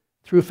saved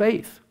through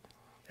faith.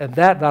 And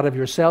that not of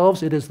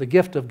yourselves, it is the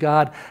gift of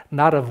God,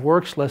 not of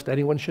works, lest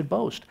anyone should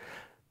boast.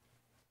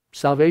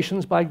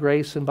 Salvation's by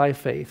grace and by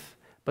faith.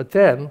 But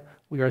then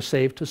we are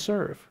saved to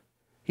serve.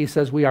 He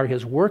says we are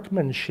his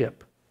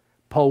workmanship.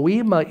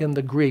 Poema in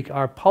the Greek,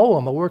 our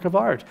poem, a work of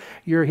art.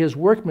 You're his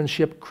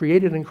workmanship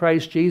created in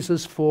Christ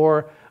Jesus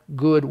for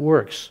good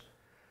works,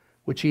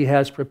 which he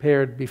has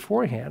prepared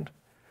beforehand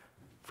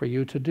for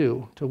you to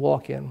do, to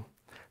walk in.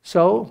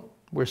 So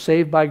we're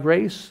saved by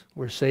grace,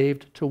 we're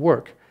saved to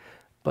work.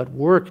 But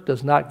work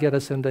does not get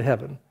us into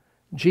heaven.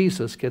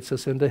 Jesus gets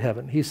us into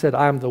heaven. He said,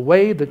 I am the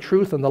way, the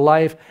truth, and the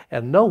life,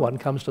 and no one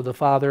comes to the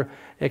Father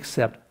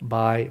except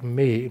by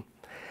me.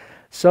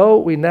 So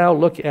we now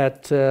look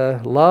at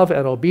love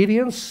and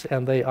obedience,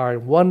 and they are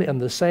one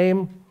and the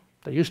same.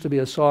 There used to be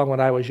a song when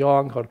I was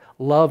young called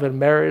Love and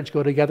Marriage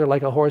Go Together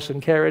Like a Horse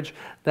and Carriage.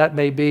 That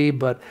may be,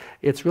 but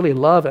it's really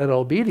love and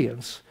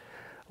obedience,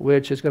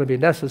 which is going to be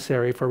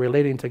necessary for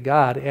relating to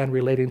God and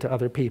relating to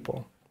other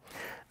people.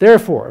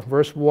 Therefore,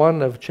 verse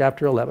 1 of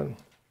chapter 11,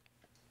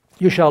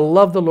 you shall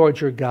love the Lord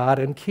your God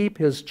and keep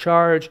his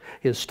charge,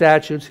 his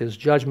statutes, his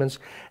judgments,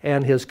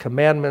 and his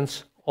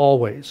commandments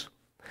always.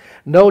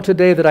 Know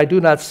today that I do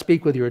not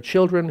speak with your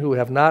children who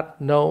have not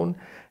known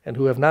and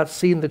who have not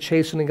seen the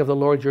chastening of the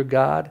Lord your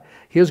God,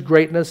 his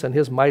greatness and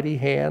his mighty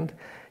hand,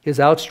 his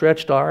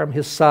outstretched arm,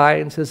 his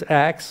signs, his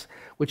acts,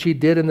 which he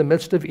did in the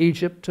midst of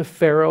Egypt to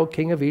Pharaoh,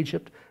 king of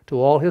Egypt, to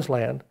all his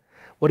land.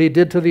 What he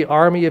did to the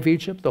army of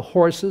Egypt, the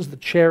horses, the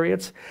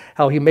chariots,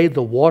 how he made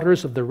the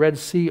waters of the Red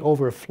Sea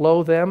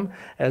overflow them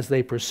as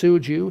they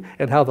pursued you,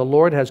 and how the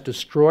Lord has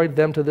destroyed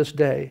them to this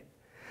day.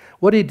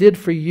 What he did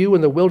for you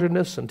in the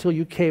wilderness until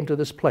you came to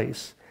this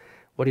place.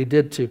 What he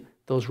did to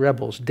those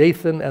rebels,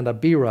 Dathan and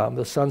Abiram,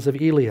 the sons of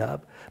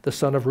Eliab, the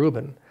son of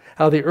Reuben.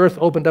 How the earth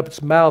opened up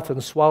its mouth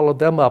and swallowed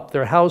them up,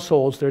 their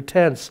households, their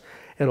tents,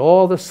 and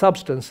all the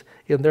substance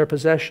in their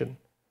possession.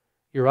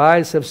 Your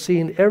eyes have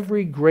seen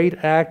every great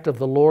act of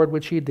the Lord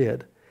which he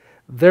did.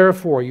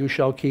 Therefore you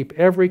shall keep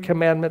every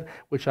commandment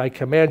which I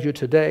command you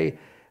today,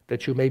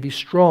 that you may be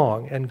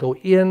strong and go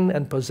in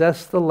and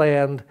possess the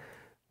land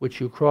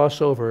which you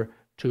cross over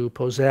to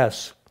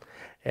possess.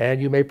 And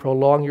you may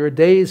prolong your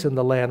days in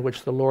the land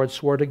which the Lord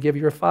swore to give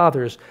your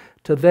fathers,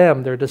 to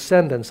them, their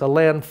descendants, a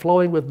land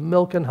flowing with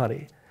milk and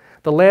honey.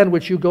 The land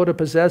which you go to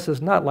possess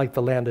is not like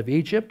the land of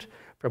Egypt,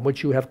 from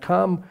which you have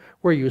come,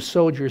 where you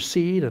sowed your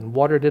seed and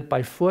watered it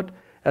by foot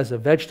as a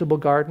vegetable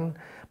garden.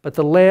 But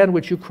the land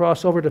which you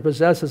cross over to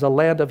possess is a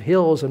land of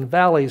hills and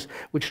valleys,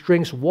 which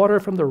drinks water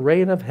from the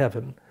rain of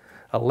heaven,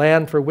 a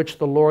land for which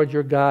the Lord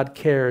your God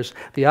cares.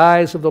 The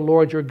eyes of the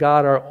Lord your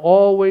God are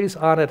always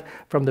on it,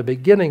 from the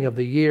beginning of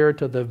the year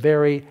to the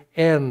very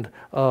end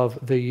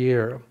of the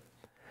year.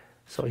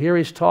 So here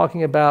he's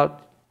talking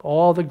about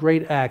all the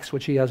great acts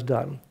which he has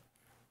done.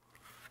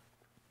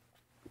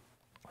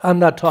 I'm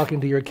not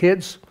talking to your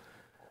kids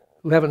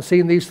who haven't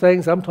seen these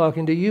things. I'm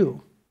talking to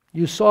you.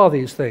 You saw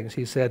these things,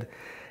 he said.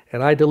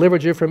 And I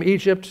delivered you from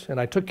Egypt, and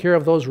I took care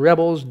of those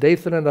rebels,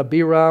 Dathan and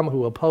Abiram,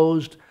 who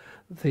opposed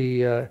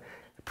the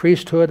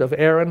priesthood of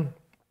Aaron.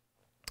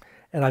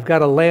 and I've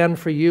got a land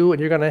for you, and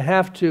you're going to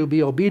have to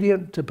be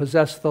obedient to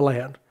possess the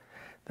land.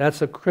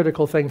 That's a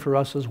critical thing for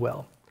us as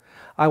well.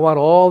 I want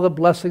all the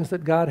blessings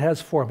that God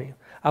has for me.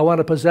 I want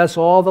to possess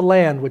all the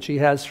land which he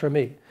has for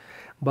me,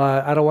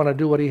 but I don't want to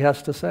do what he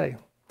has to say.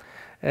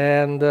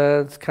 And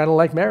it's kind of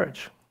like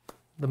marriage.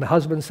 The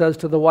husband says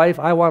to the wife,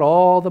 I want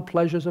all the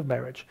pleasures of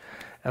marriage,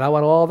 and I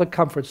want all the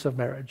comforts of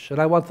marriage, and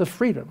I want the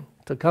freedom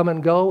to come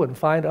and go and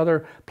find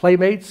other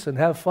playmates and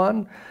have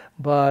fun,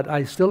 but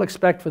I still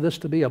expect for this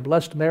to be a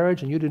blessed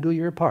marriage and you to do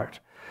your part.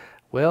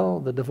 Well,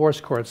 the divorce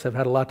courts have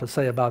had a lot to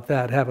say about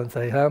that, haven't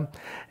they, huh?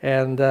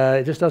 And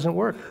it just doesn't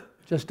work.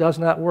 It just does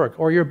not work.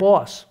 Or your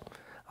boss.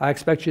 I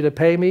expect you to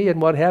pay me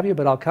and what have you,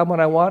 but I'll come when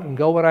I want and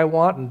go when I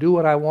want and do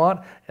what I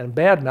want and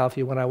badmouth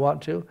you when I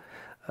want to.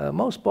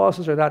 Most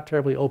bosses are not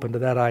terribly open to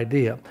that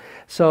idea.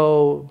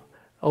 So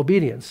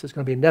obedience is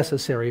going to be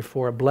necessary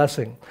for a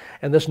blessing.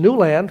 And this new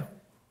land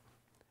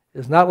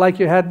is not like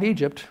you had in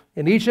Egypt.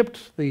 In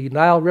Egypt, the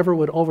Nile River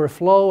would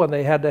overflow, and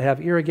they had to have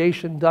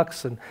irrigation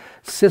ducts and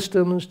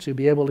systems to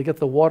be able to get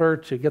the water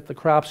to get the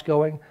crops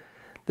going.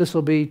 This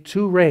will be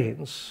two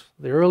rains,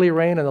 the early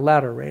rain and the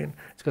latter rain.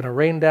 It's going to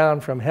rain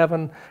down from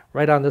heaven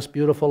right on this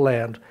beautiful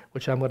land,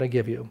 which I'm going to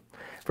give you.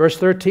 Verse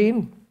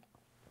 13,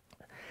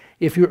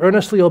 if you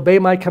earnestly obey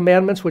my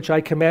commandments, which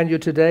I command you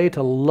today,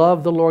 to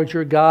love the Lord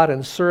your God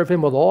and serve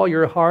him with all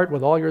your heart,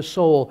 with all your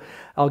soul,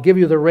 I'll give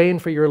you the rain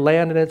for your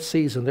land in its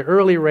season, the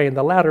early rain,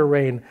 the latter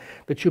rain,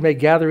 that you may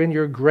gather in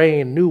your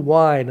grain, new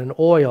wine and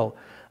oil.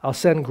 I'll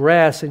send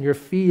grass in your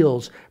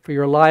fields for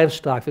your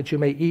livestock, that you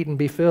may eat and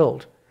be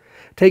filled.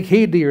 Take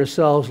heed to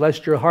yourselves,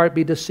 lest your heart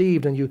be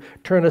deceived, and you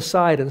turn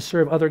aside and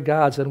serve other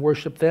gods and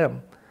worship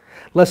them.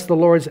 Lest the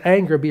Lord's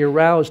anger be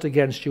aroused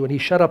against you, and he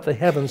shut up the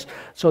heavens,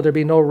 so there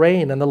be no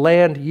rain, and the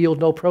land yield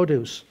no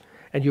produce,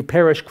 and you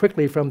perish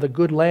quickly from the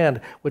good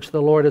land which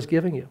the Lord is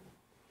giving you.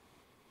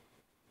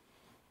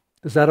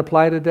 Does that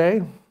apply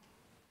today?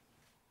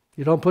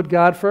 You don't put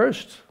God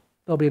first,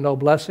 there'll be no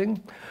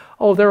blessing.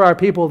 Oh, there are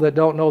people that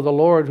don't know the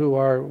Lord who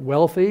are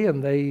wealthy,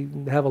 and they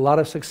have a lot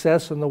of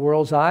success in the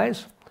world's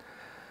eyes.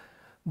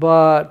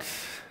 But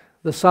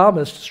the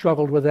psalmist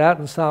struggled with that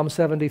in Psalm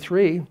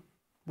 73.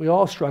 We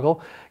all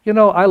struggle. You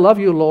know, I love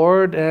you,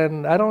 Lord,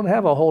 and I don't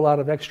have a whole lot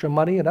of extra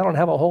money, and I don't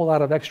have a whole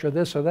lot of extra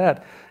this or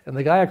that. And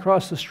the guy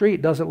across the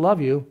street doesn't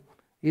love you.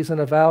 He's an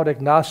avowed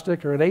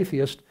agnostic or an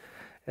atheist.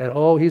 And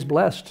oh, he's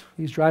blessed.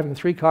 He's driving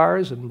 3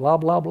 cars and blah,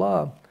 blah,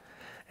 blah.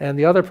 And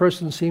the other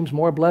person seems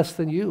more blessed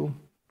than you.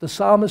 The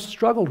psalmist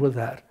struggled with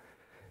that.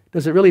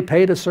 Does it really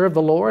pay to serve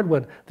the Lord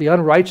when the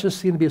unrighteous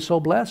seem to be so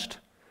blessed?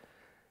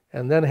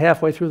 And then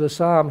halfway through the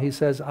psalm, he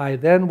says, I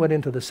then went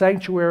into the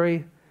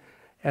sanctuary,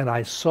 and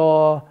I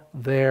saw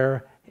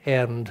their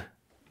end.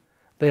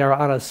 They are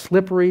on a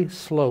slippery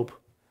slope,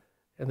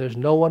 and there's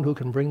no one who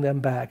can bring them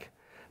back.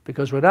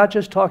 Because we're not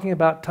just talking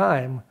about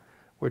time,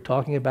 we're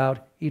talking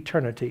about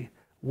eternity.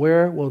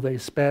 Where will they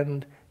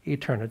spend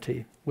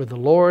eternity? With the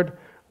Lord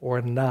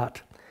or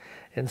not?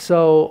 And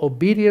so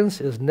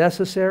obedience is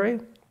necessary.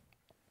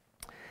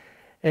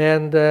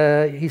 And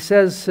he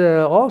says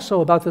also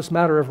about this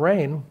matter of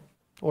rain,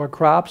 or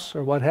crops,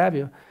 or what have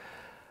you.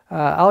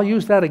 I'll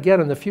use that again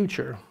in the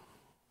future.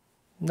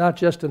 Not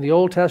just in the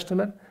Old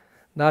Testament,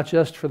 not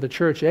just for the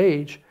church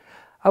age.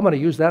 I'm going to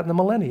use that in the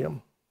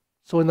millennium.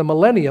 So in the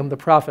millennium, the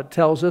prophet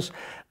tells us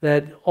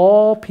that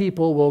all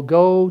people will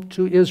go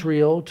to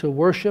Israel to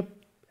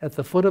worship at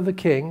the foot of the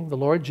King, the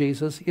Lord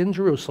Jesus, in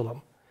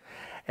Jerusalem.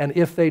 And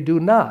if they do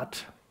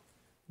not,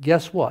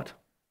 guess what?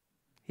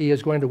 He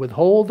is going to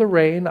withhold the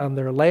rain on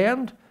their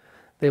land.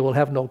 They will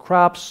have no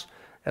crops,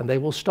 and they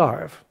will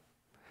starve.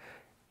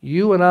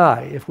 You and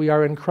I, if we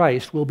are in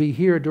Christ, will be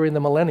here during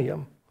the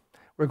millennium.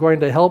 We're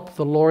going to help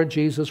the Lord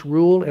Jesus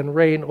rule and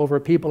reign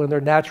over people in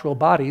their natural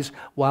bodies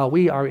while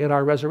we are in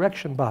our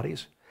resurrection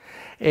bodies.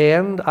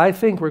 And I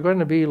think we're going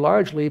to be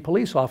largely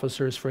police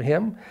officers for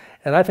him.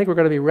 And I think we're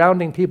going to be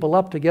rounding people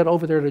up to get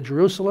over there to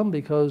Jerusalem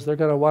because they're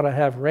going to want to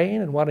have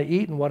rain and want to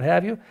eat and what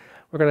have you.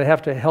 We're going to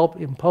have to help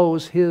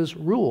impose his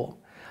rule.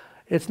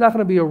 It's not going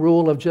to be a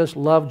rule of just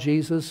love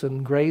Jesus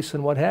and grace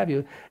and what have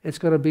you. It's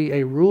going to be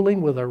a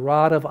ruling with a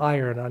rod of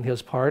iron on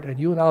his part, and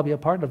you and I will be a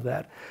part of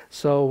that.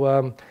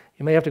 So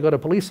you may have to go to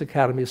police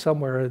academy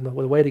somewhere in the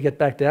way to get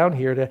back down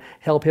here to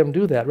help him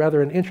do that.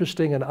 Rather an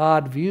interesting and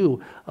odd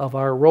view of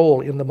our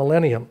role in the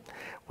millennium.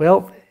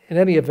 Well, in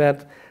any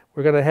event,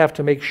 we're going to have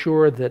to make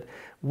sure that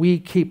we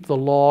keep the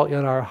law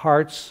in our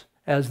hearts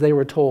as they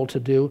were told to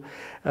do.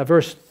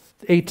 Verse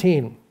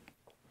 18.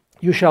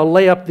 You shall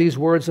lay up these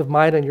words of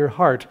mine in your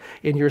heart,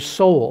 in your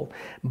soul.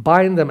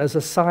 Bind them as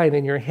a sign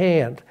in your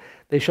hand.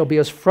 They shall be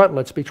as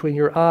frontlets between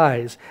your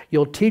eyes.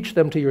 You'll teach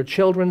them to your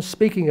children,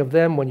 speaking of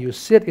them when you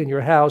sit in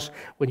your house,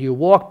 when you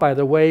walk by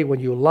the way,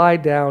 when you lie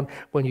down,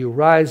 when you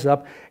rise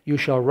up. You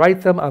shall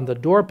write them on the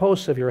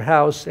doorposts of your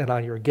house and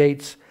on your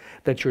gates,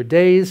 that your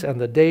days and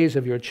the days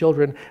of your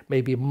children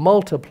may be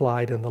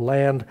multiplied in the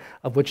land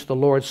of which the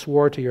Lord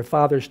swore to your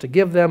fathers to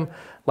give them,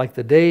 like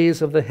the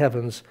days of the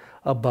heavens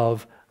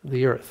above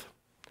the earth.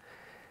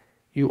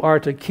 You are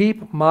to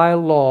keep my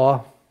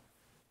law,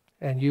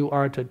 and you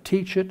are to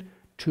teach it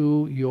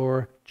to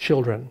your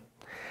children.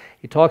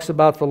 He talks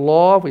about the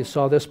law. We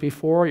saw this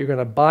before. You're going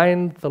to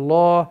bind the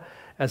law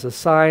as a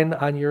sign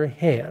on your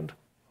hand.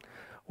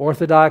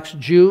 Orthodox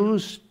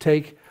Jews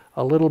take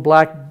a little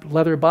black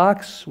leather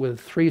box with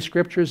 3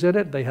 scriptures in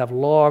it. They have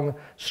long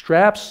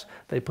straps.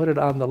 They put it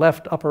on the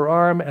left upper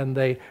arm and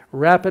they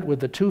wrap it with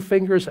the 2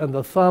 fingers and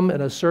the thumb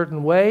in a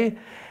certain way.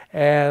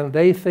 And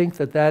they think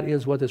that that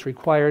is what is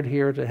required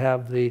here to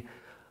have the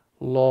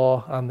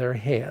law on their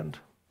hand.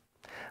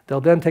 They'll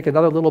then take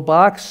another little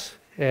box,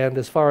 and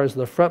as far as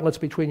the frontlets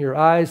between your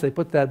eyes, they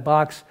put that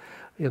box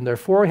in their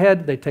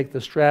forehead. They take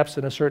the straps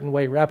in a certain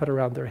way, wrap it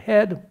around their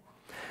head.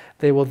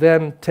 They will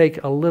then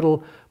take a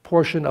little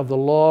portion of the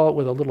law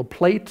with a little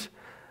plate,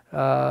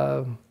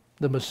 the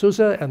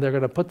mezuzah, and they're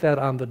going to put that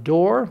on the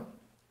door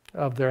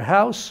of their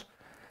house.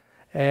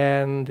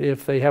 And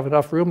if they have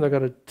enough room, they're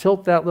going to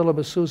tilt that little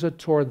mezuzah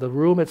toward the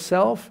room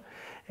itself,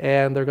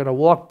 and they're going to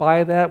walk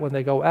by that when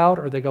they go out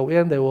or they go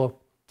in. They will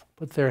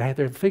put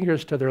their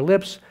fingers to their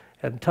lips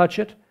and touch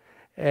it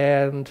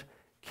and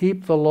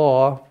keep the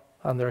law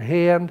on their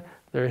hand,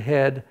 their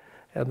head,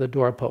 and the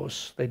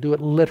doorposts. They do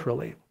it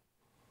literally.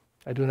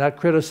 I do not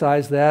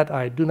criticize that.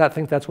 I do not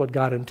think that's what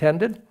God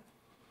intended.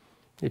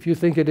 If you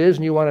think it is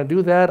and you want to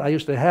do that, I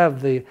used to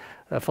have the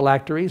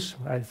phylacteries.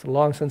 I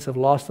long since have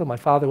lost them. My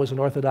father was an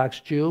Orthodox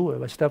Jew.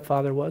 My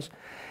stepfather was.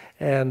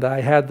 And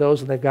I had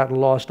those, and they've gotten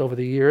lost over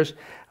the years.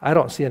 I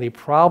don't see any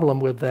problem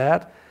with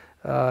that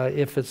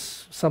if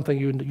it's something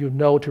you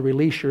know to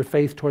release your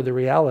faith toward the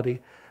reality.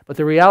 But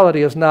the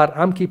reality is not,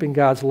 I'm keeping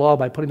God's law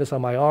by putting this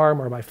on my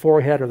arm or my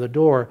forehead or the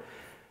door.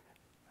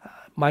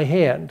 My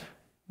hand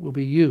will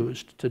be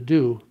used to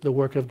do the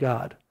work of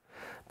God.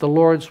 The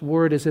Lord's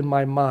word is in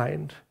my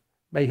mind.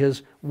 May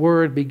his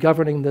word be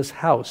governing this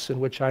house in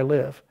which I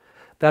live.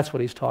 That's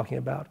what he's talking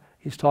about.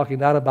 He's talking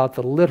not about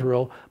the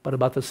literal, but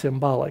about the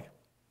symbolic.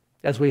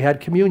 As we had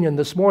communion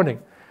this morning,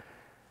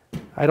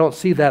 I don't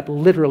see that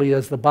literally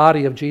as the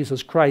body of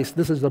Jesus Christ.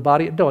 This is the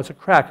body. No, it's a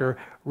cracker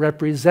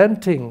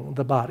representing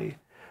the body.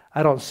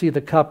 I don't see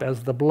the cup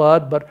as the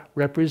blood, but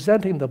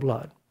representing the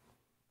blood.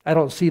 I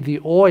don't see the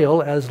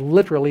oil as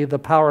literally the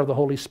power of the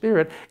Holy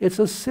Spirit. It's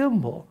a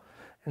symbol.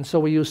 And so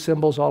we use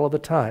symbols all of the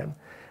time.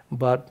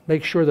 But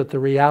make sure that the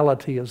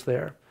reality is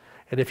there.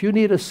 And if you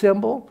need a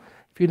symbol,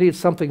 if you need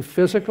something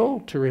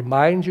physical to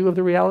remind you of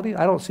the reality,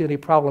 I don't see any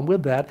problem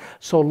with that,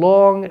 so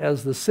long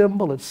as the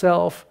symbol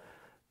itself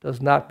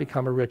does not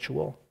become a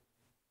ritual.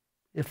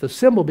 If the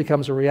symbol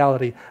becomes a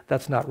reality,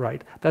 that's not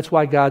right. That's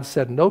why God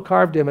said, no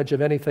carved image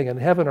of anything in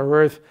heaven or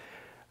earth.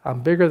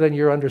 I'm bigger than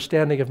your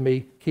understanding of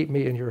me. Keep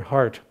me in your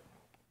heart.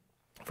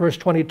 Verse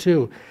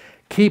 22,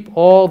 keep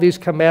all these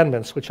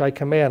commandments which I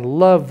command.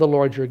 Love the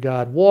Lord your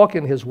God. Walk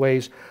in his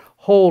ways.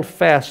 Hold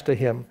fast to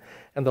him.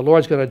 And the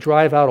Lord's going to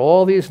drive out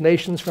all these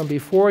nations from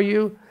before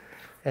you,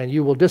 and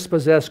you will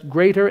dispossess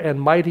greater and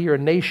mightier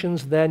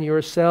nations than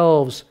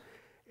yourselves.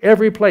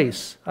 Every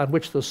place on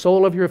which the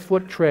sole of your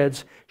foot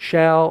treads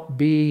shall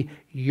be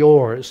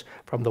yours.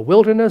 From the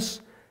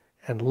wilderness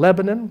and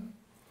Lebanon,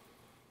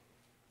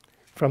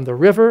 from the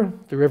river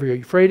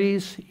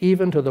Euphrates,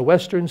 even to the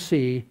western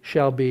sea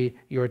shall be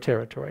your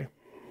territory.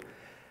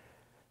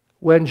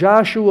 When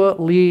Joshua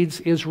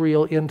leads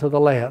Israel into the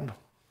land,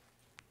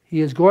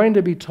 he is going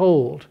to be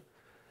told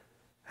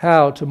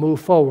how to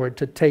move forward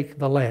to take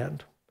the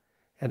land.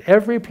 And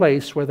every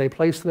place where they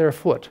place their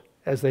foot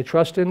as they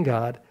trust in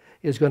God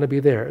is going to be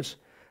theirs.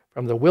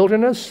 From the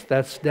wilderness,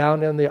 that's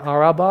down in the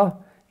Arabah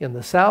in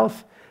the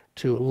south,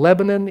 to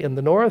Lebanon in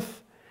the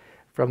north,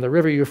 from the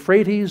river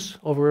Euphrates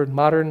over in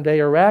modern-day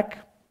Iraq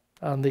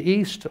on the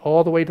east,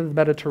 all the way to the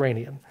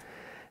Mediterranean.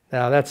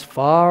 Now, that's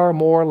far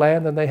more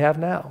land than they have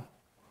now.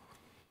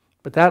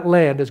 But that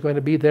land is going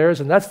to be theirs,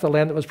 and that's the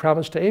land that was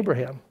promised to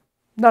Abraham.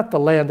 Not the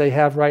land they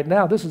have right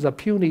now. This is a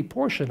puny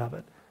portion of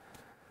it.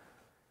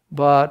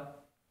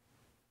 But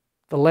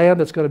the land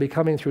that's going to be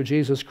coming through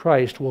Jesus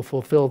Christ will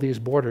fulfill these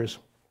borders.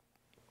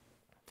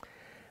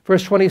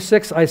 Verse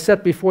 26, I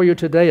set before you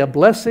today a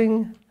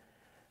blessing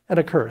and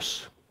a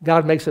curse.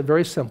 God makes it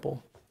very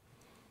simple.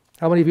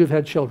 How many of you have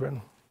had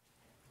children?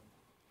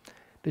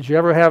 Did you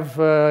ever have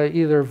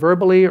either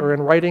verbally or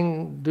in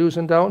writing do's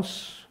and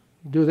don'ts?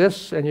 Do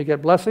this and you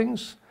get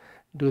blessings.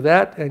 Do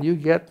that and you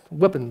get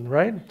whipping,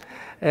 right?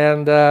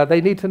 And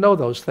they need to know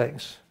those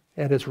things.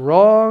 And it's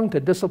wrong to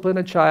discipline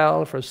a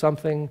child for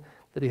something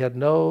that he had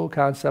no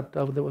concept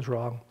of that was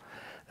wrong.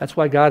 That's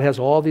why God has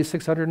all these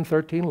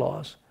 613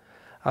 laws.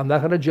 I'm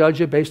not going to judge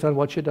you based on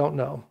what you don't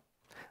know.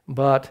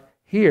 But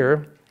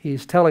here,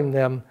 he's telling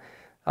them,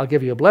 I'll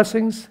give you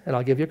blessings and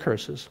I'll give you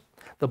curses.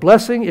 The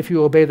blessing, if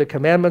you obey the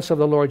commandments of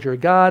the Lord your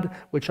God,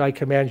 which I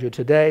command you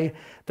today.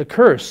 The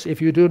curse,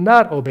 if you do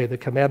not obey the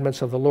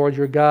commandments of the Lord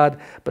your God,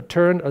 but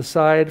turn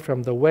aside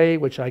from the way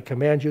which I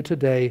command you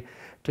today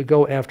to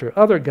go after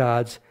other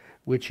gods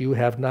which you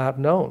have not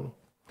known.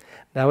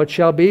 Now it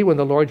shall be, when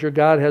the Lord your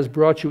God has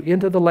brought you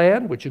into the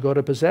land which you go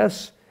to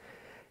possess,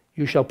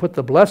 you shall put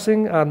the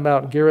blessing on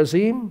Mount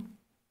Gerizim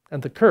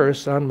and the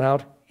curse on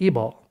Mount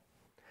Ebal.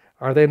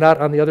 Are they not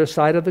on the other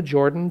side of the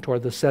Jordan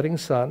toward the setting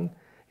sun,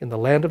 in the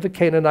land of the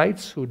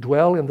Canaanites, who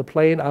dwell in the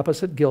plain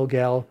opposite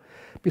Gilgal,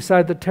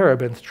 beside the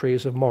terebinth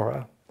trees of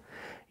Moreh.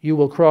 You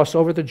will cross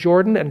over the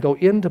Jordan and go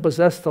in to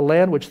possess the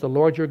land which the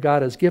Lord your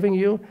God is giving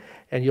you,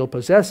 and you'll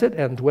possess it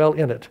and dwell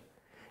in it.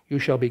 You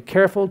shall be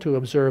careful to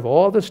observe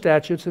all the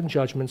statutes and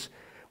judgments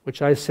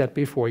which I set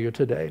before you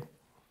today.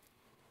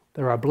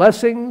 There are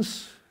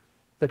blessings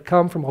that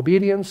come from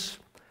obedience,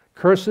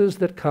 curses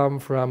that come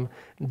from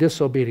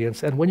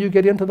disobedience. And when you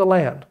get into the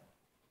land,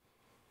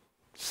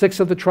 6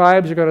 of the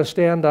tribes are going to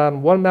stand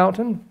on one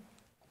mountain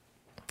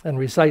and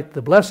recite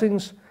the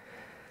blessings.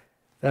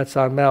 That's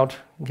on Mount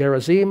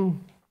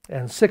Gerizim.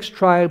 And 6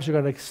 tribes are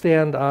going to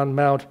stand on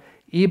Mount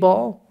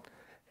Ebal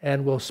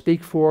and will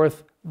speak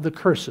forth the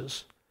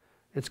curses.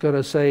 It's going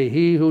to say,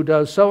 he who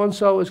does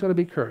so-and-so is going to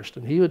be cursed,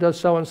 and he who does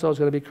so-and-so is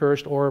going to be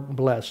cursed or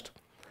blessed.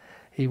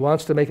 He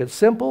wants to make it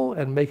simple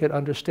and make it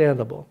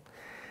understandable.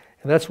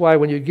 And that's why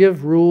when you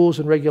give rules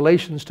and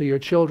regulations to your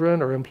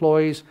children or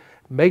employees,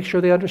 make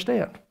sure they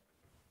understand.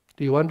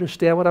 Do you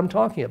understand what I'm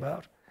talking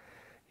about?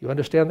 You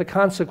understand the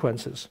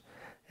consequences,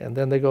 and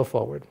then they go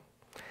forward.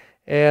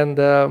 And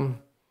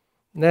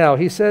now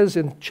he says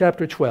in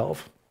chapter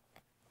 12,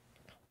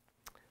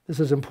 this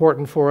is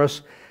important for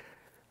us,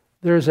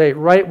 there's a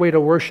right way to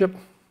worship,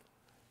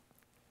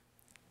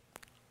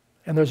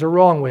 and there's a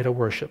wrong way to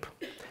worship.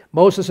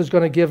 Moses is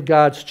going to give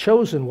God's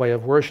chosen way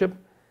of worship,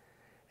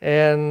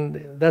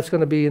 and that's going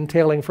to be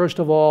entailing, first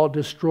of all,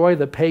 destroy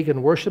the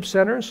pagan worship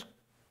centers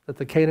that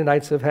the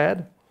Canaanites have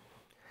had.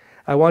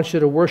 I want you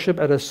to worship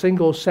at a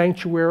single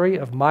sanctuary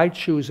of my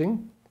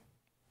choosing.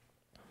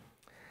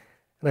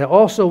 And I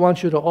also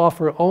want you to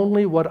offer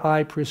only what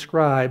I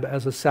prescribe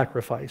as a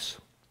sacrifice.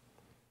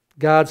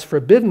 God's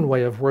forbidden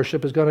way of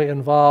worship is going to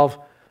involve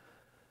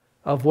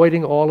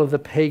avoiding all of the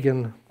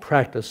pagan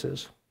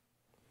practices.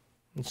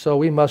 And so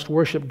we must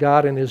worship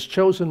God in His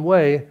chosen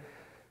way,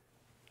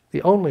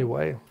 the only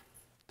way,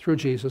 through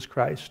Jesus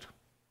Christ.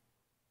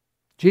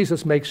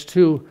 Jesus makes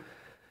 2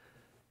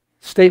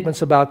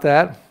 statements about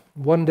that.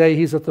 One day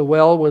he's at the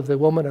well with the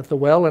woman at the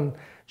well, and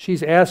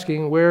she's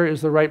asking, where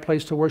is the right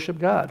place to worship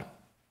God?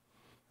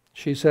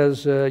 She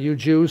says, you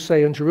Jews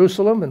say in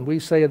Jerusalem, and we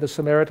say in the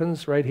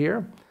Samaritans right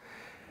here.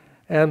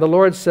 And the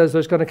Lord says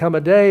there's going to come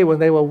a day when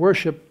they will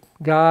worship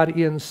God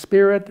in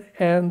spirit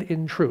and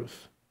in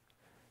truth.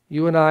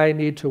 You and I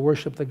need to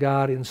worship the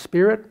God in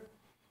spirit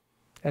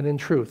and in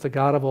truth, the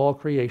God of all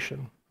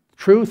creation.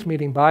 Truth,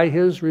 meaning by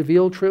His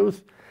revealed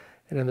truth,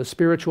 and in the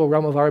spiritual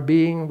realm of our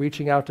being,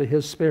 reaching out to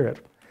His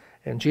Spirit.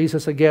 And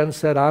Jesus again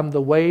said, I'm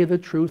the way, the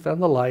truth,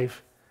 and the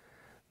life.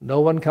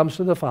 No one comes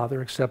to the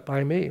Father except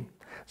by me.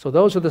 So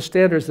those are the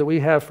standards that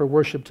we have for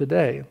worship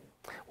today.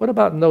 What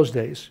about in those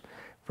days?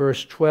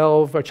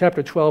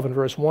 Chapter 12 and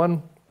verse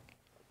 1.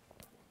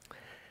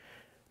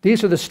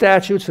 These are the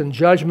statutes and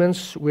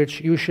judgments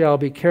which you shall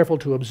be careful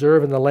to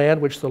observe in the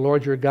land which the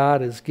Lord your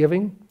God is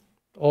giving,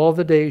 all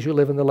the days you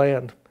live in the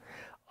land.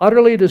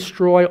 Utterly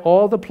destroy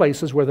all the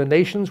places where the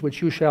nations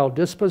which you shall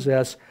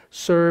dispossess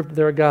served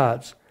their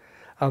gods,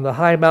 on the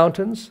high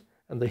mountains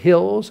and the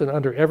hills and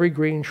under every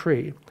green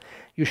tree.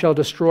 You shall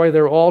destroy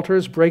their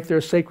altars, break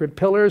their sacred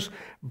pillars,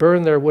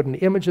 burn their wooden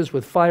images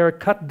with fire,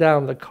 cut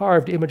down the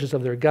carved images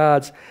of their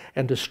gods,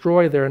 and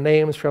destroy their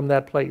names from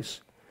that place.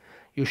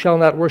 You shall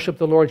not worship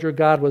the Lord your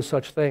God with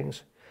such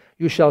things.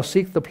 You shall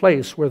seek the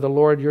place where the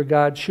Lord your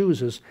God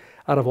chooses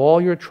out of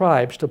all your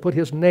tribes to put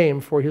His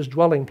name for His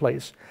dwelling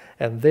place,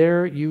 and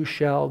there you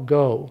shall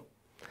go.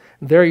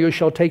 There you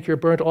shall take your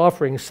burnt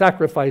offerings,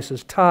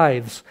 sacrifices,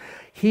 tithes,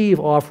 heave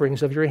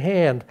offerings of your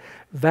hand,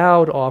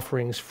 vowed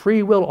offerings,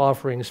 free will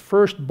offerings,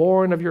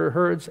 firstborn of your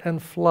herds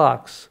and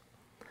flocks.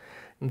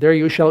 And there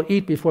you shall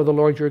eat before the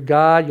Lord your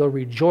God. You'll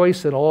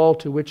rejoice in all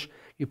to which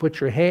you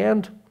put your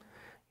hand.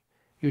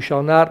 You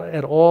shall not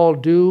at all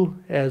do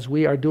as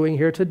we are doing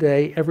here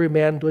today, every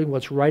man doing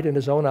what's right in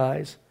his own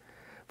eyes.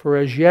 For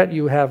as yet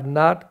you have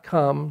not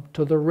come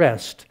to the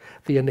rest,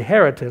 the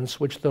inheritance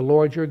which the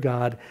Lord your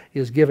God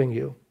is giving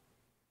you.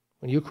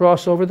 When you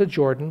cross over the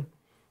Jordan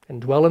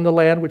and dwell in the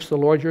land which the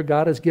Lord your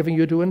God is giving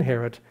you to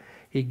inherit,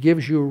 He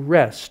gives you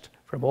rest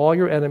from all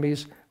your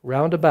enemies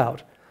round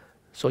about,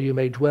 so you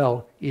may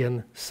dwell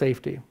in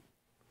safety.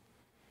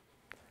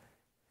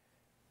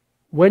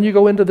 When you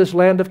go into this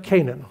land of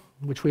Canaan,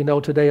 which we know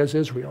today as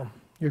Israel,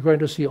 you're going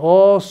to see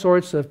all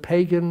sorts of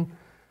pagan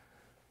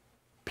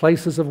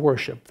places of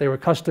worship. They were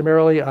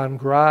customarily on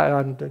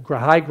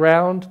high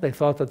ground. They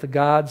thought that the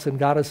gods and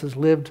goddesses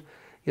lived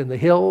in the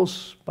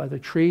hills, by the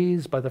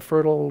trees, by the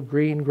fertile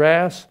green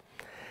grass,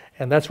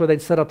 and that's where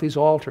they'd set up these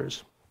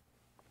altars.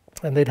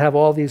 And they'd have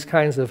all these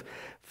kinds of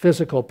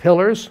physical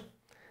pillars,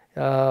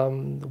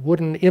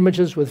 wooden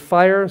images with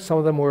fire. Some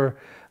of them were,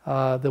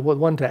 the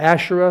one to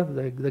Asherah,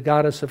 the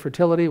goddess of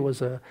fertility,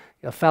 was a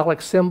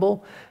phallic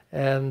symbol.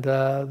 And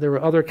there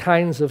were other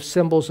kinds of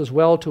symbols as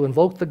well to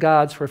invoke the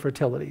gods for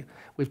fertility.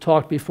 We've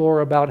talked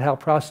before about how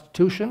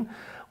prostitution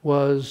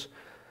was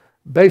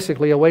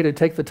basically a way to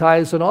take the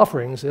tithes and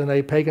offerings in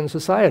a pagan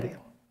society.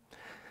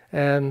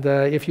 And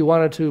if you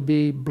wanted to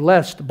be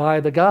blessed by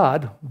the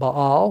god,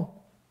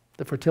 Baal,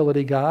 the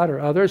fertility god, or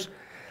others,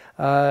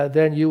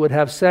 then you would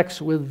have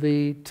sex with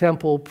the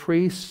temple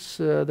priests,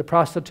 the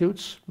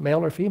prostitutes,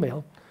 male or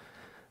female,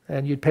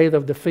 and you'd pay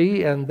them the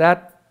fee, and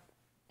that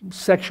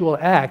sexual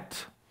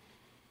act,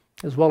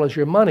 as well as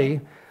your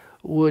money,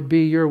 would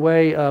be your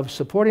way of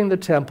supporting the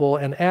temple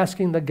and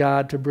asking the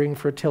god to bring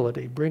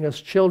fertility, bring us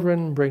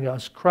children, bring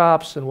us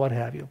crops, and what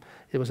have you.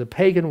 It was a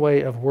pagan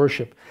way of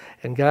worship,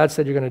 and God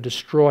said you're going to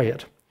destroy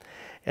it.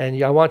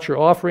 And I want your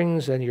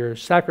offerings and your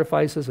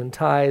sacrifices and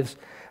tithes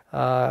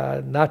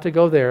not to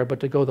go there, but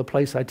to go the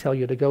place I tell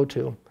you to go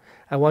to.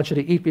 I want you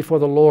to eat before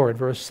the Lord,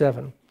 verse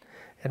 7,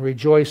 and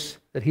rejoice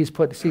that He's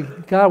put... See,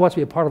 God wants to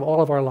be a part of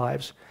all of our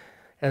lives,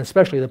 and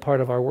especially the part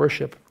of our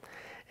worship.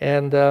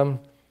 And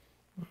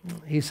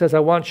He says, I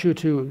want you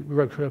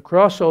to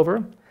cross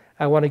over.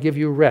 I want to give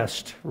you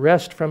rest,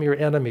 rest from your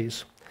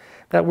enemies.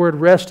 That word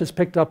rest is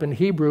picked up in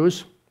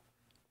Hebrews,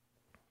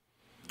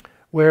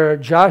 where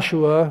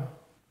Joshua,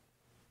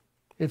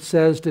 it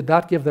says, did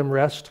not give them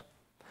rest.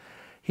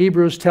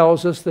 Hebrews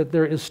tells us that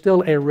there is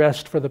still a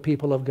rest for the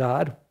people of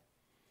God.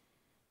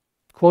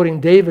 Quoting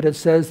David, it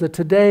says that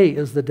today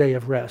is the day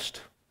of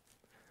rest.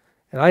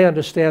 And I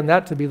understand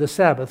that to be the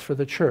Sabbath for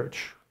the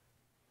church,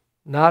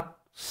 not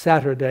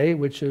Saturday,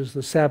 which is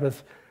the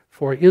Sabbath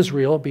for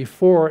Israel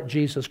before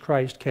Jesus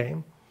Christ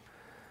came.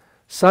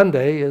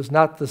 Sunday is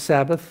not the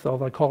Sabbath,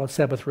 although I call it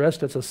Sabbath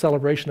rest. It's a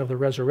celebration of the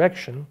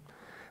resurrection.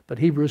 But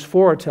Hebrews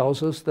 4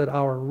 tells us that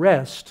our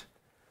rest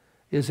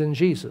is in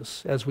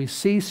Jesus as we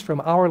cease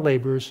from our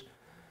labors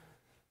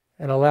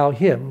and allow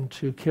Him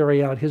to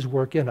carry out His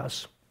work in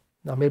us.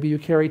 Now, maybe you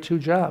carry 2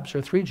 jobs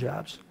or 3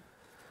 jobs,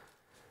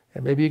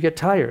 and maybe you get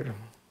tired,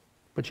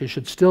 but you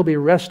should still be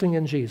resting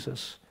in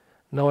Jesus,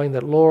 knowing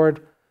that,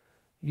 Lord,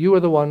 you are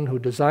the one who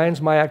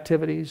designs my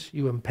activities.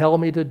 You impel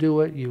me to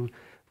do it. You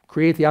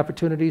create the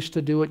opportunities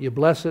to do it. You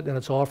bless it, and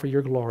it's all for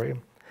your glory.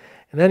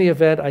 In any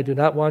event, I do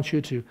not want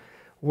you to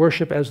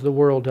worship as the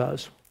world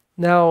does.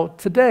 Now,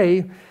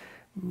 today,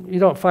 you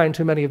don't find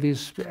too many of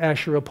these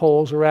Asherah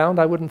poles around,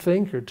 I wouldn't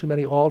think, or too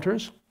many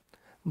altars,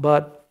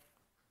 but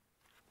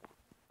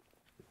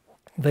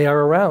they are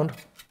around.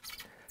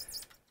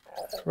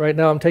 Right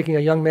now, I'm taking a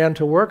young man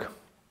to work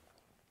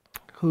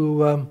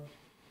who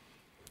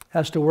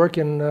has to work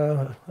in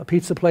a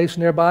pizza place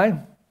nearby,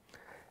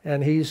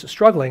 and he's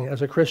struggling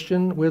as a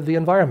Christian with the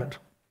environment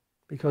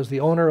because the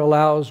owner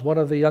allows one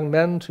of the young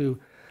men to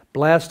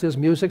blast his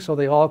music so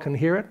they all can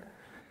hear it.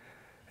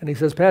 And he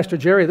says, Pastor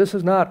Jerry, this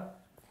is not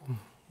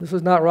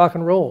rock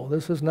and roll.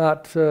 This is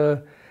not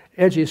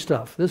edgy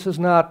stuff. This is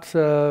not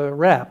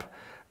rap.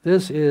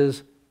 This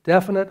is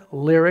definite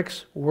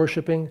lyrics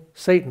worshiping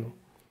Satan.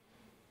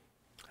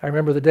 I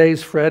remember the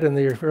days, Fred,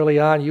 early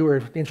on, you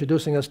were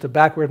introducing us to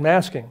backward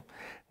masking,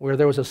 where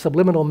there was a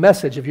subliminal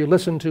message. If you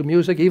listen to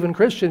music, even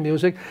Christian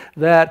music,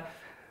 that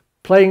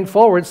playing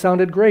forward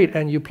sounded great,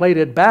 and you played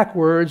it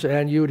backwards,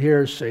 and you'd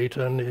hear,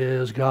 Satan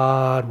is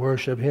God,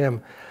 worship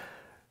him.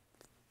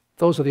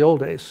 Those are the old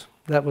days.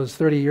 That was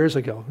 30 years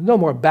ago. No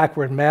more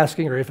backward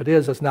masking, or if it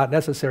is, it's not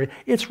necessary.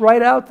 It's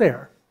right out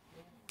there.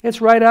 It's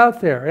right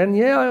out there. And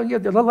yeah,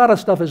 a lot of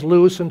stuff is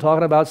loose and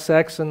talking about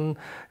sex and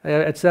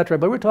etc.,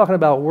 but we're talking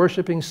about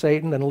worshiping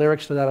Satan and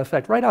lyrics to that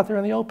effect right out there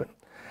in the open.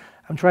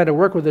 I'm trying to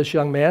work with this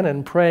young man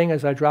and praying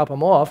as I drop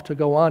him off to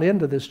go on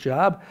into this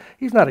job.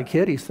 He's not a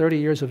kid, he's 30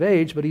 years of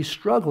age, but he's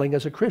struggling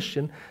as a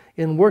Christian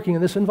in working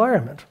in this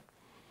environment.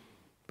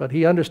 But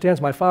he understands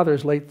my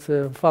father's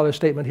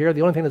statement here,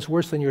 the only thing that's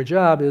worse than your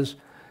job is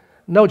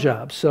no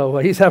job. So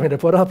he's having to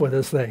put up with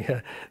this thing.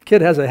 The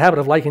kid has a habit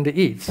of liking to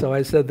eat, so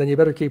I said, then you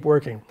better keep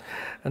working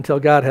until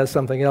God has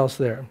something else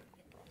there.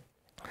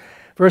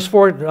 Verse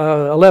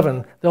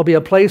 11, there'll be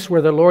a place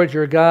where the Lord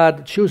your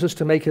God chooses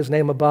to make His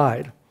name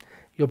abide.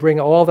 You'll bring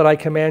all that I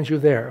command you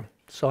there.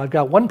 So I've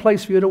got one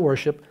place for you to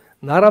worship,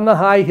 not on the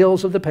high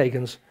hills of the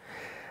pagans,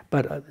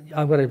 but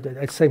I'm going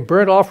to say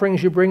burnt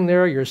offerings you bring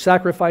there, your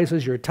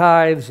sacrifices, your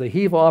tithes, the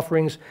heave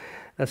offerings,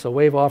 that's a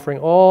wave offering,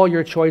 all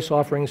your choice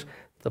offerings,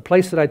 the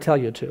place that I tell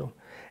you to.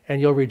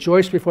 And you'll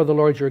rejoice before the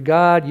Lord your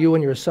God, you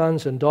and your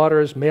sons and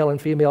daughters, male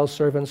and female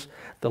servants,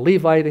 the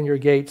Levite in your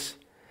gates.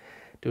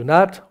 Do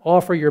not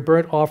offer your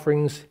burnt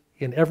offerings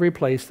in every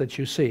place that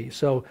you see.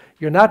 So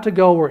you're not to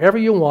go wherever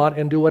you want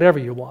and do whatever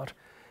you want.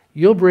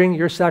 You'll bring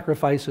your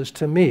sacrifices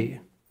to me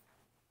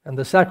and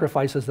the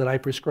sacrifices that I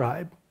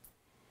prescribe.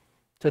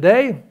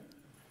 Today,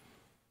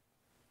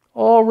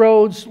 all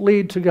roads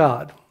lead to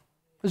God.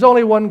 There's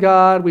only one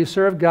God. We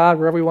serve God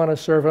wherever we want to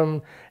serve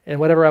Him, and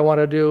whatever I want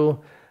to do,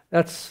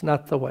 that's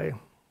not the way.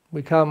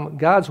 We come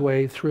God's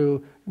way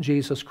through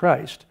Jesus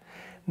Christ.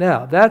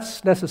 Now,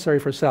 that's necessary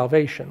for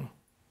salvation.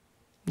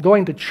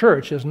 Going to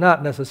church is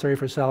not necessary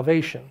for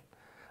salvation.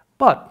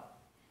 But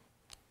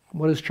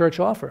what does church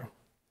offer?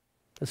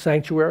 A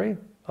sanctuary,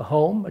 a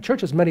home. A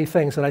church is many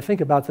things, and I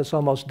think about this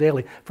almost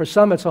daily. For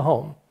some, it's a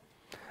home,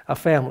 a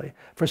family.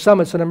 For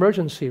some, it's an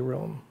emergency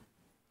room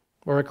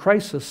or a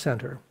crisis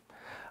center.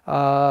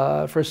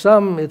 For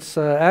some, it's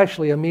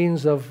actually a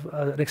means of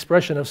an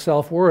expression of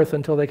self-worth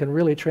until they can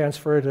really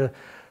transfer to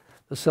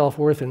the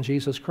self-worth in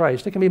Jesus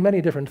Christ. It can be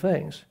many different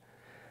things.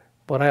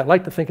 But I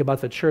like to think about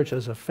the church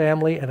as a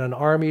family and an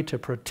army to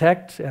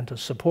protect and to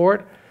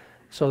support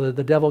so that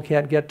the devil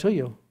can't get to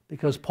you.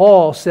 Because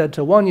Paul said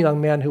to one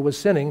young man who was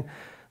sinning,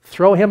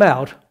 throw him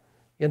out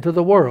into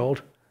the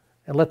world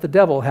and let the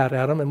devil have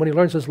at him, and when he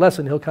learns his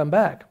lesson, he'll come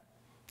back.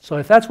 So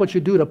if that's what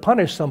you do to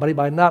punish somebody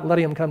by not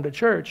letting him come to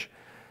church,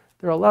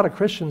 there are a lot of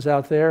Christians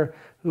out there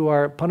who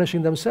are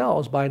punishing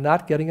themselves by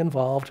not getting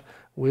involved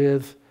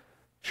with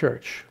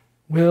church.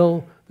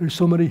 Well, there's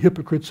so many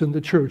hypocrites in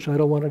the church, I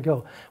don't want to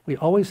go. We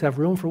always have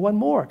room for one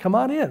more. Come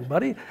on in,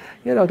 buddy.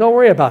 Don't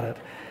worry about it.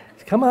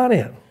 Come on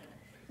in.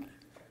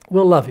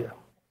 We'll love you.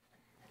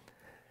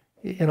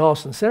 In all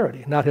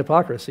sincerity, not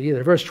hypocrisy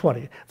either. Verse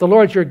 20, the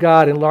Lord your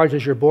God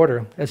enlarges your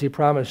border as he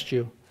promised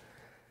you.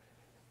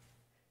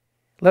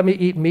 Let me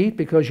eat meat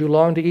because you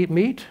long to eat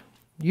meat.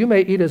 You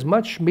may eat as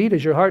much meat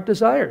as your heart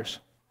desires.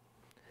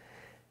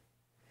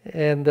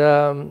 And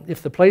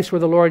if the place where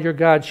the Lord your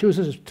God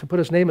chooses to put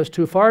his name is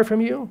too far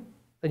from you,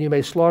 then you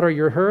may slaughter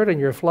your herd and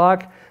your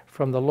flock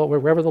from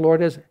wherever the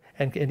Lord is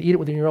and eat it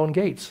within your own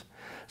gates.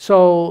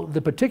 So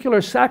the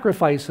particular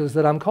sacrifices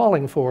that I'm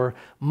calling for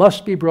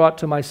must be brought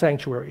to my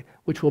sanctuary,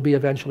 which will be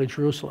eventually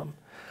Jerusalem.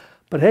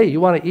 But hey, you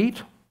want to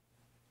eat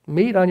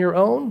meat on your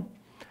own?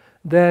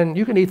 Then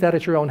you can eat that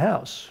at your own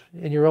house,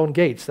 in your own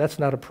gates. That's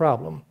not a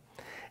problem.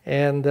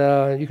 And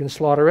you can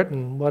slaughter it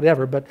and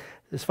whatever. But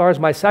as far as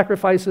my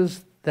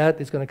sacrifices, that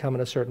is going to come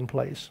in a certain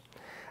place.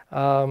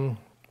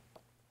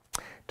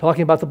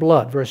 Talking about the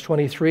blood, verse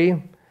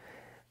 23,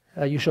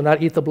 you shall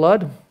not eat the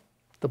blood.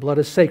 The blood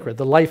is sacred.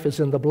 The life is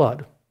in the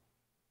blood.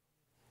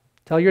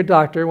 Tell your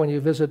doctor when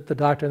you visit the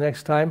doctor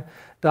next time,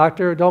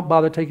 doctor, don't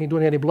bother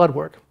doing any blood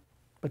work,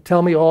 but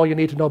tell me all you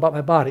need to know about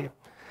my body. And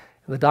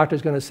the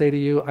doctor's going to say to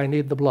you, I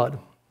need the blood.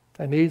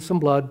 I need some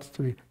blood,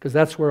 because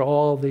that's where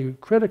all the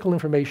critical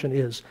information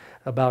is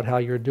about how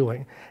you're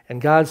doing.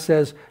 And God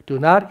says, do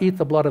not eat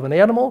the blood of an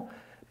animal,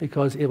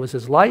 because it was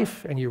his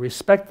life, and you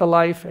respect the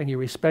life, and you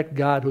respect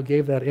God who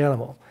gave that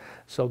animal.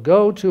 So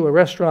go to a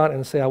restaurant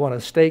and say, I want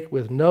a steak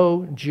with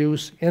no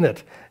juice in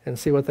it, and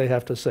see what they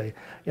have to say.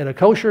 In a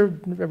kosher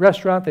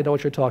restaurant, they know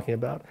what you're talking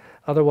about.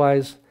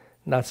 Otherwise,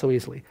 not so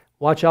easily.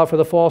 Watch out for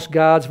the false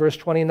gods, verse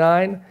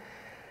 29.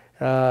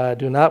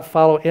 Do not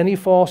follow any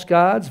false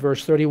gods,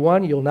 verse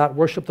 31. You'll not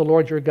worship the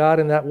Lord your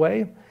God in that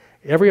way.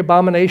 Every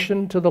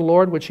abomination to the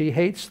Lord which he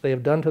hates, they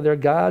have done to their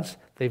gods.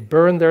 They've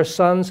burned their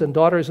sons and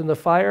daughters in the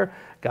fire.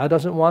 God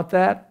doesn't want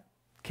that.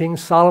 King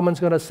Solomon's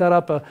going to set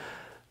up a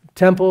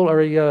temple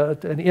or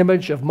an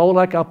image of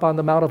Molech up on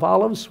the Mount of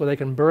Olives where they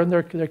can burn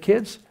their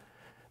kids.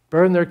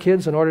 Burn their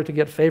kids in order to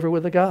get favor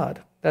with the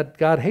God. That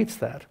God hates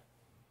that.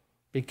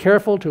 Be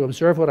careful to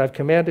observe what I've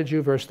commanded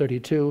you, verse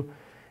 32.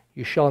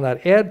 You shall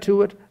not add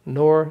to it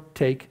nor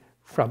take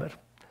from it.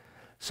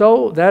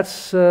 So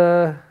that's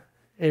a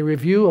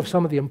review of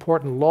some of the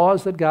important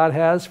laws that God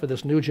has for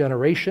this new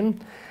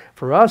generation.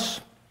 For us,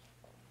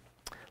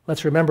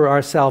 let's remember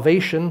our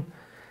salvation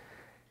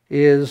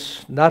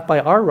is not by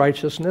our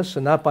righteousness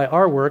and not by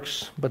our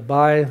works, but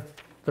by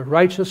the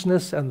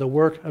righteousness and the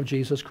work of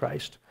Jesus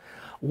Christ.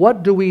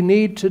 What do we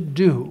need to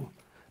do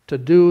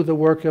the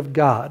work of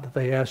God?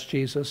 They asked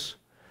Jesus.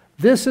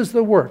 This is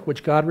the work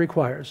which God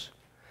requires,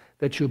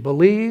 that you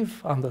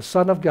believe on the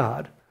Son of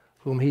God,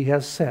 whom he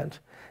has sent.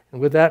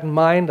 And with that in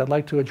mind, I'd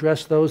like to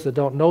address those that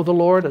don't know the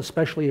Lord,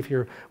 especially if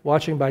you're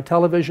watching by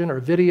television or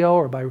video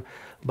or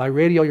by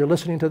radio, you're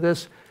listening to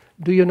this.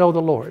 Do you know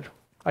the Lord?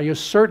 Are you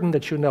certain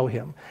that you know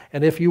him?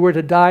 And if you were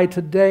to die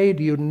today,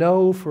 do you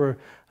know for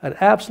an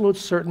absolute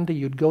certainty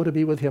you'd go to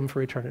be with him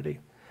for eternity?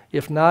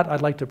 If not,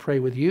 I'd like to pray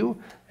with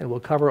you, and we'll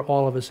cover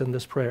all of us in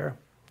this prayer.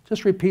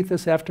 Just repeat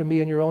this after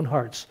me in your own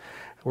hearts,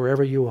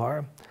 wherever you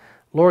are.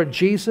 Lord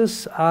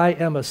Jesus, I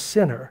am a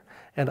sinner,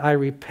 and I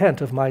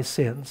repent of my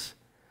sins.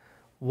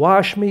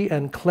 Wash me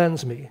and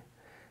cleanse me.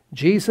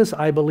 Jesus,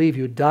 I believe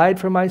you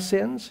died for my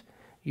sins.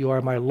 You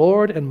are my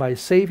Lord and my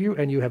Savior,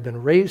 and you have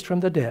been raised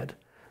from the dead.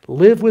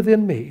 Live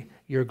within me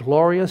your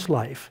glorious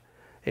life.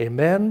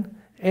 Amen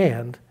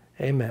and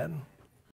amen.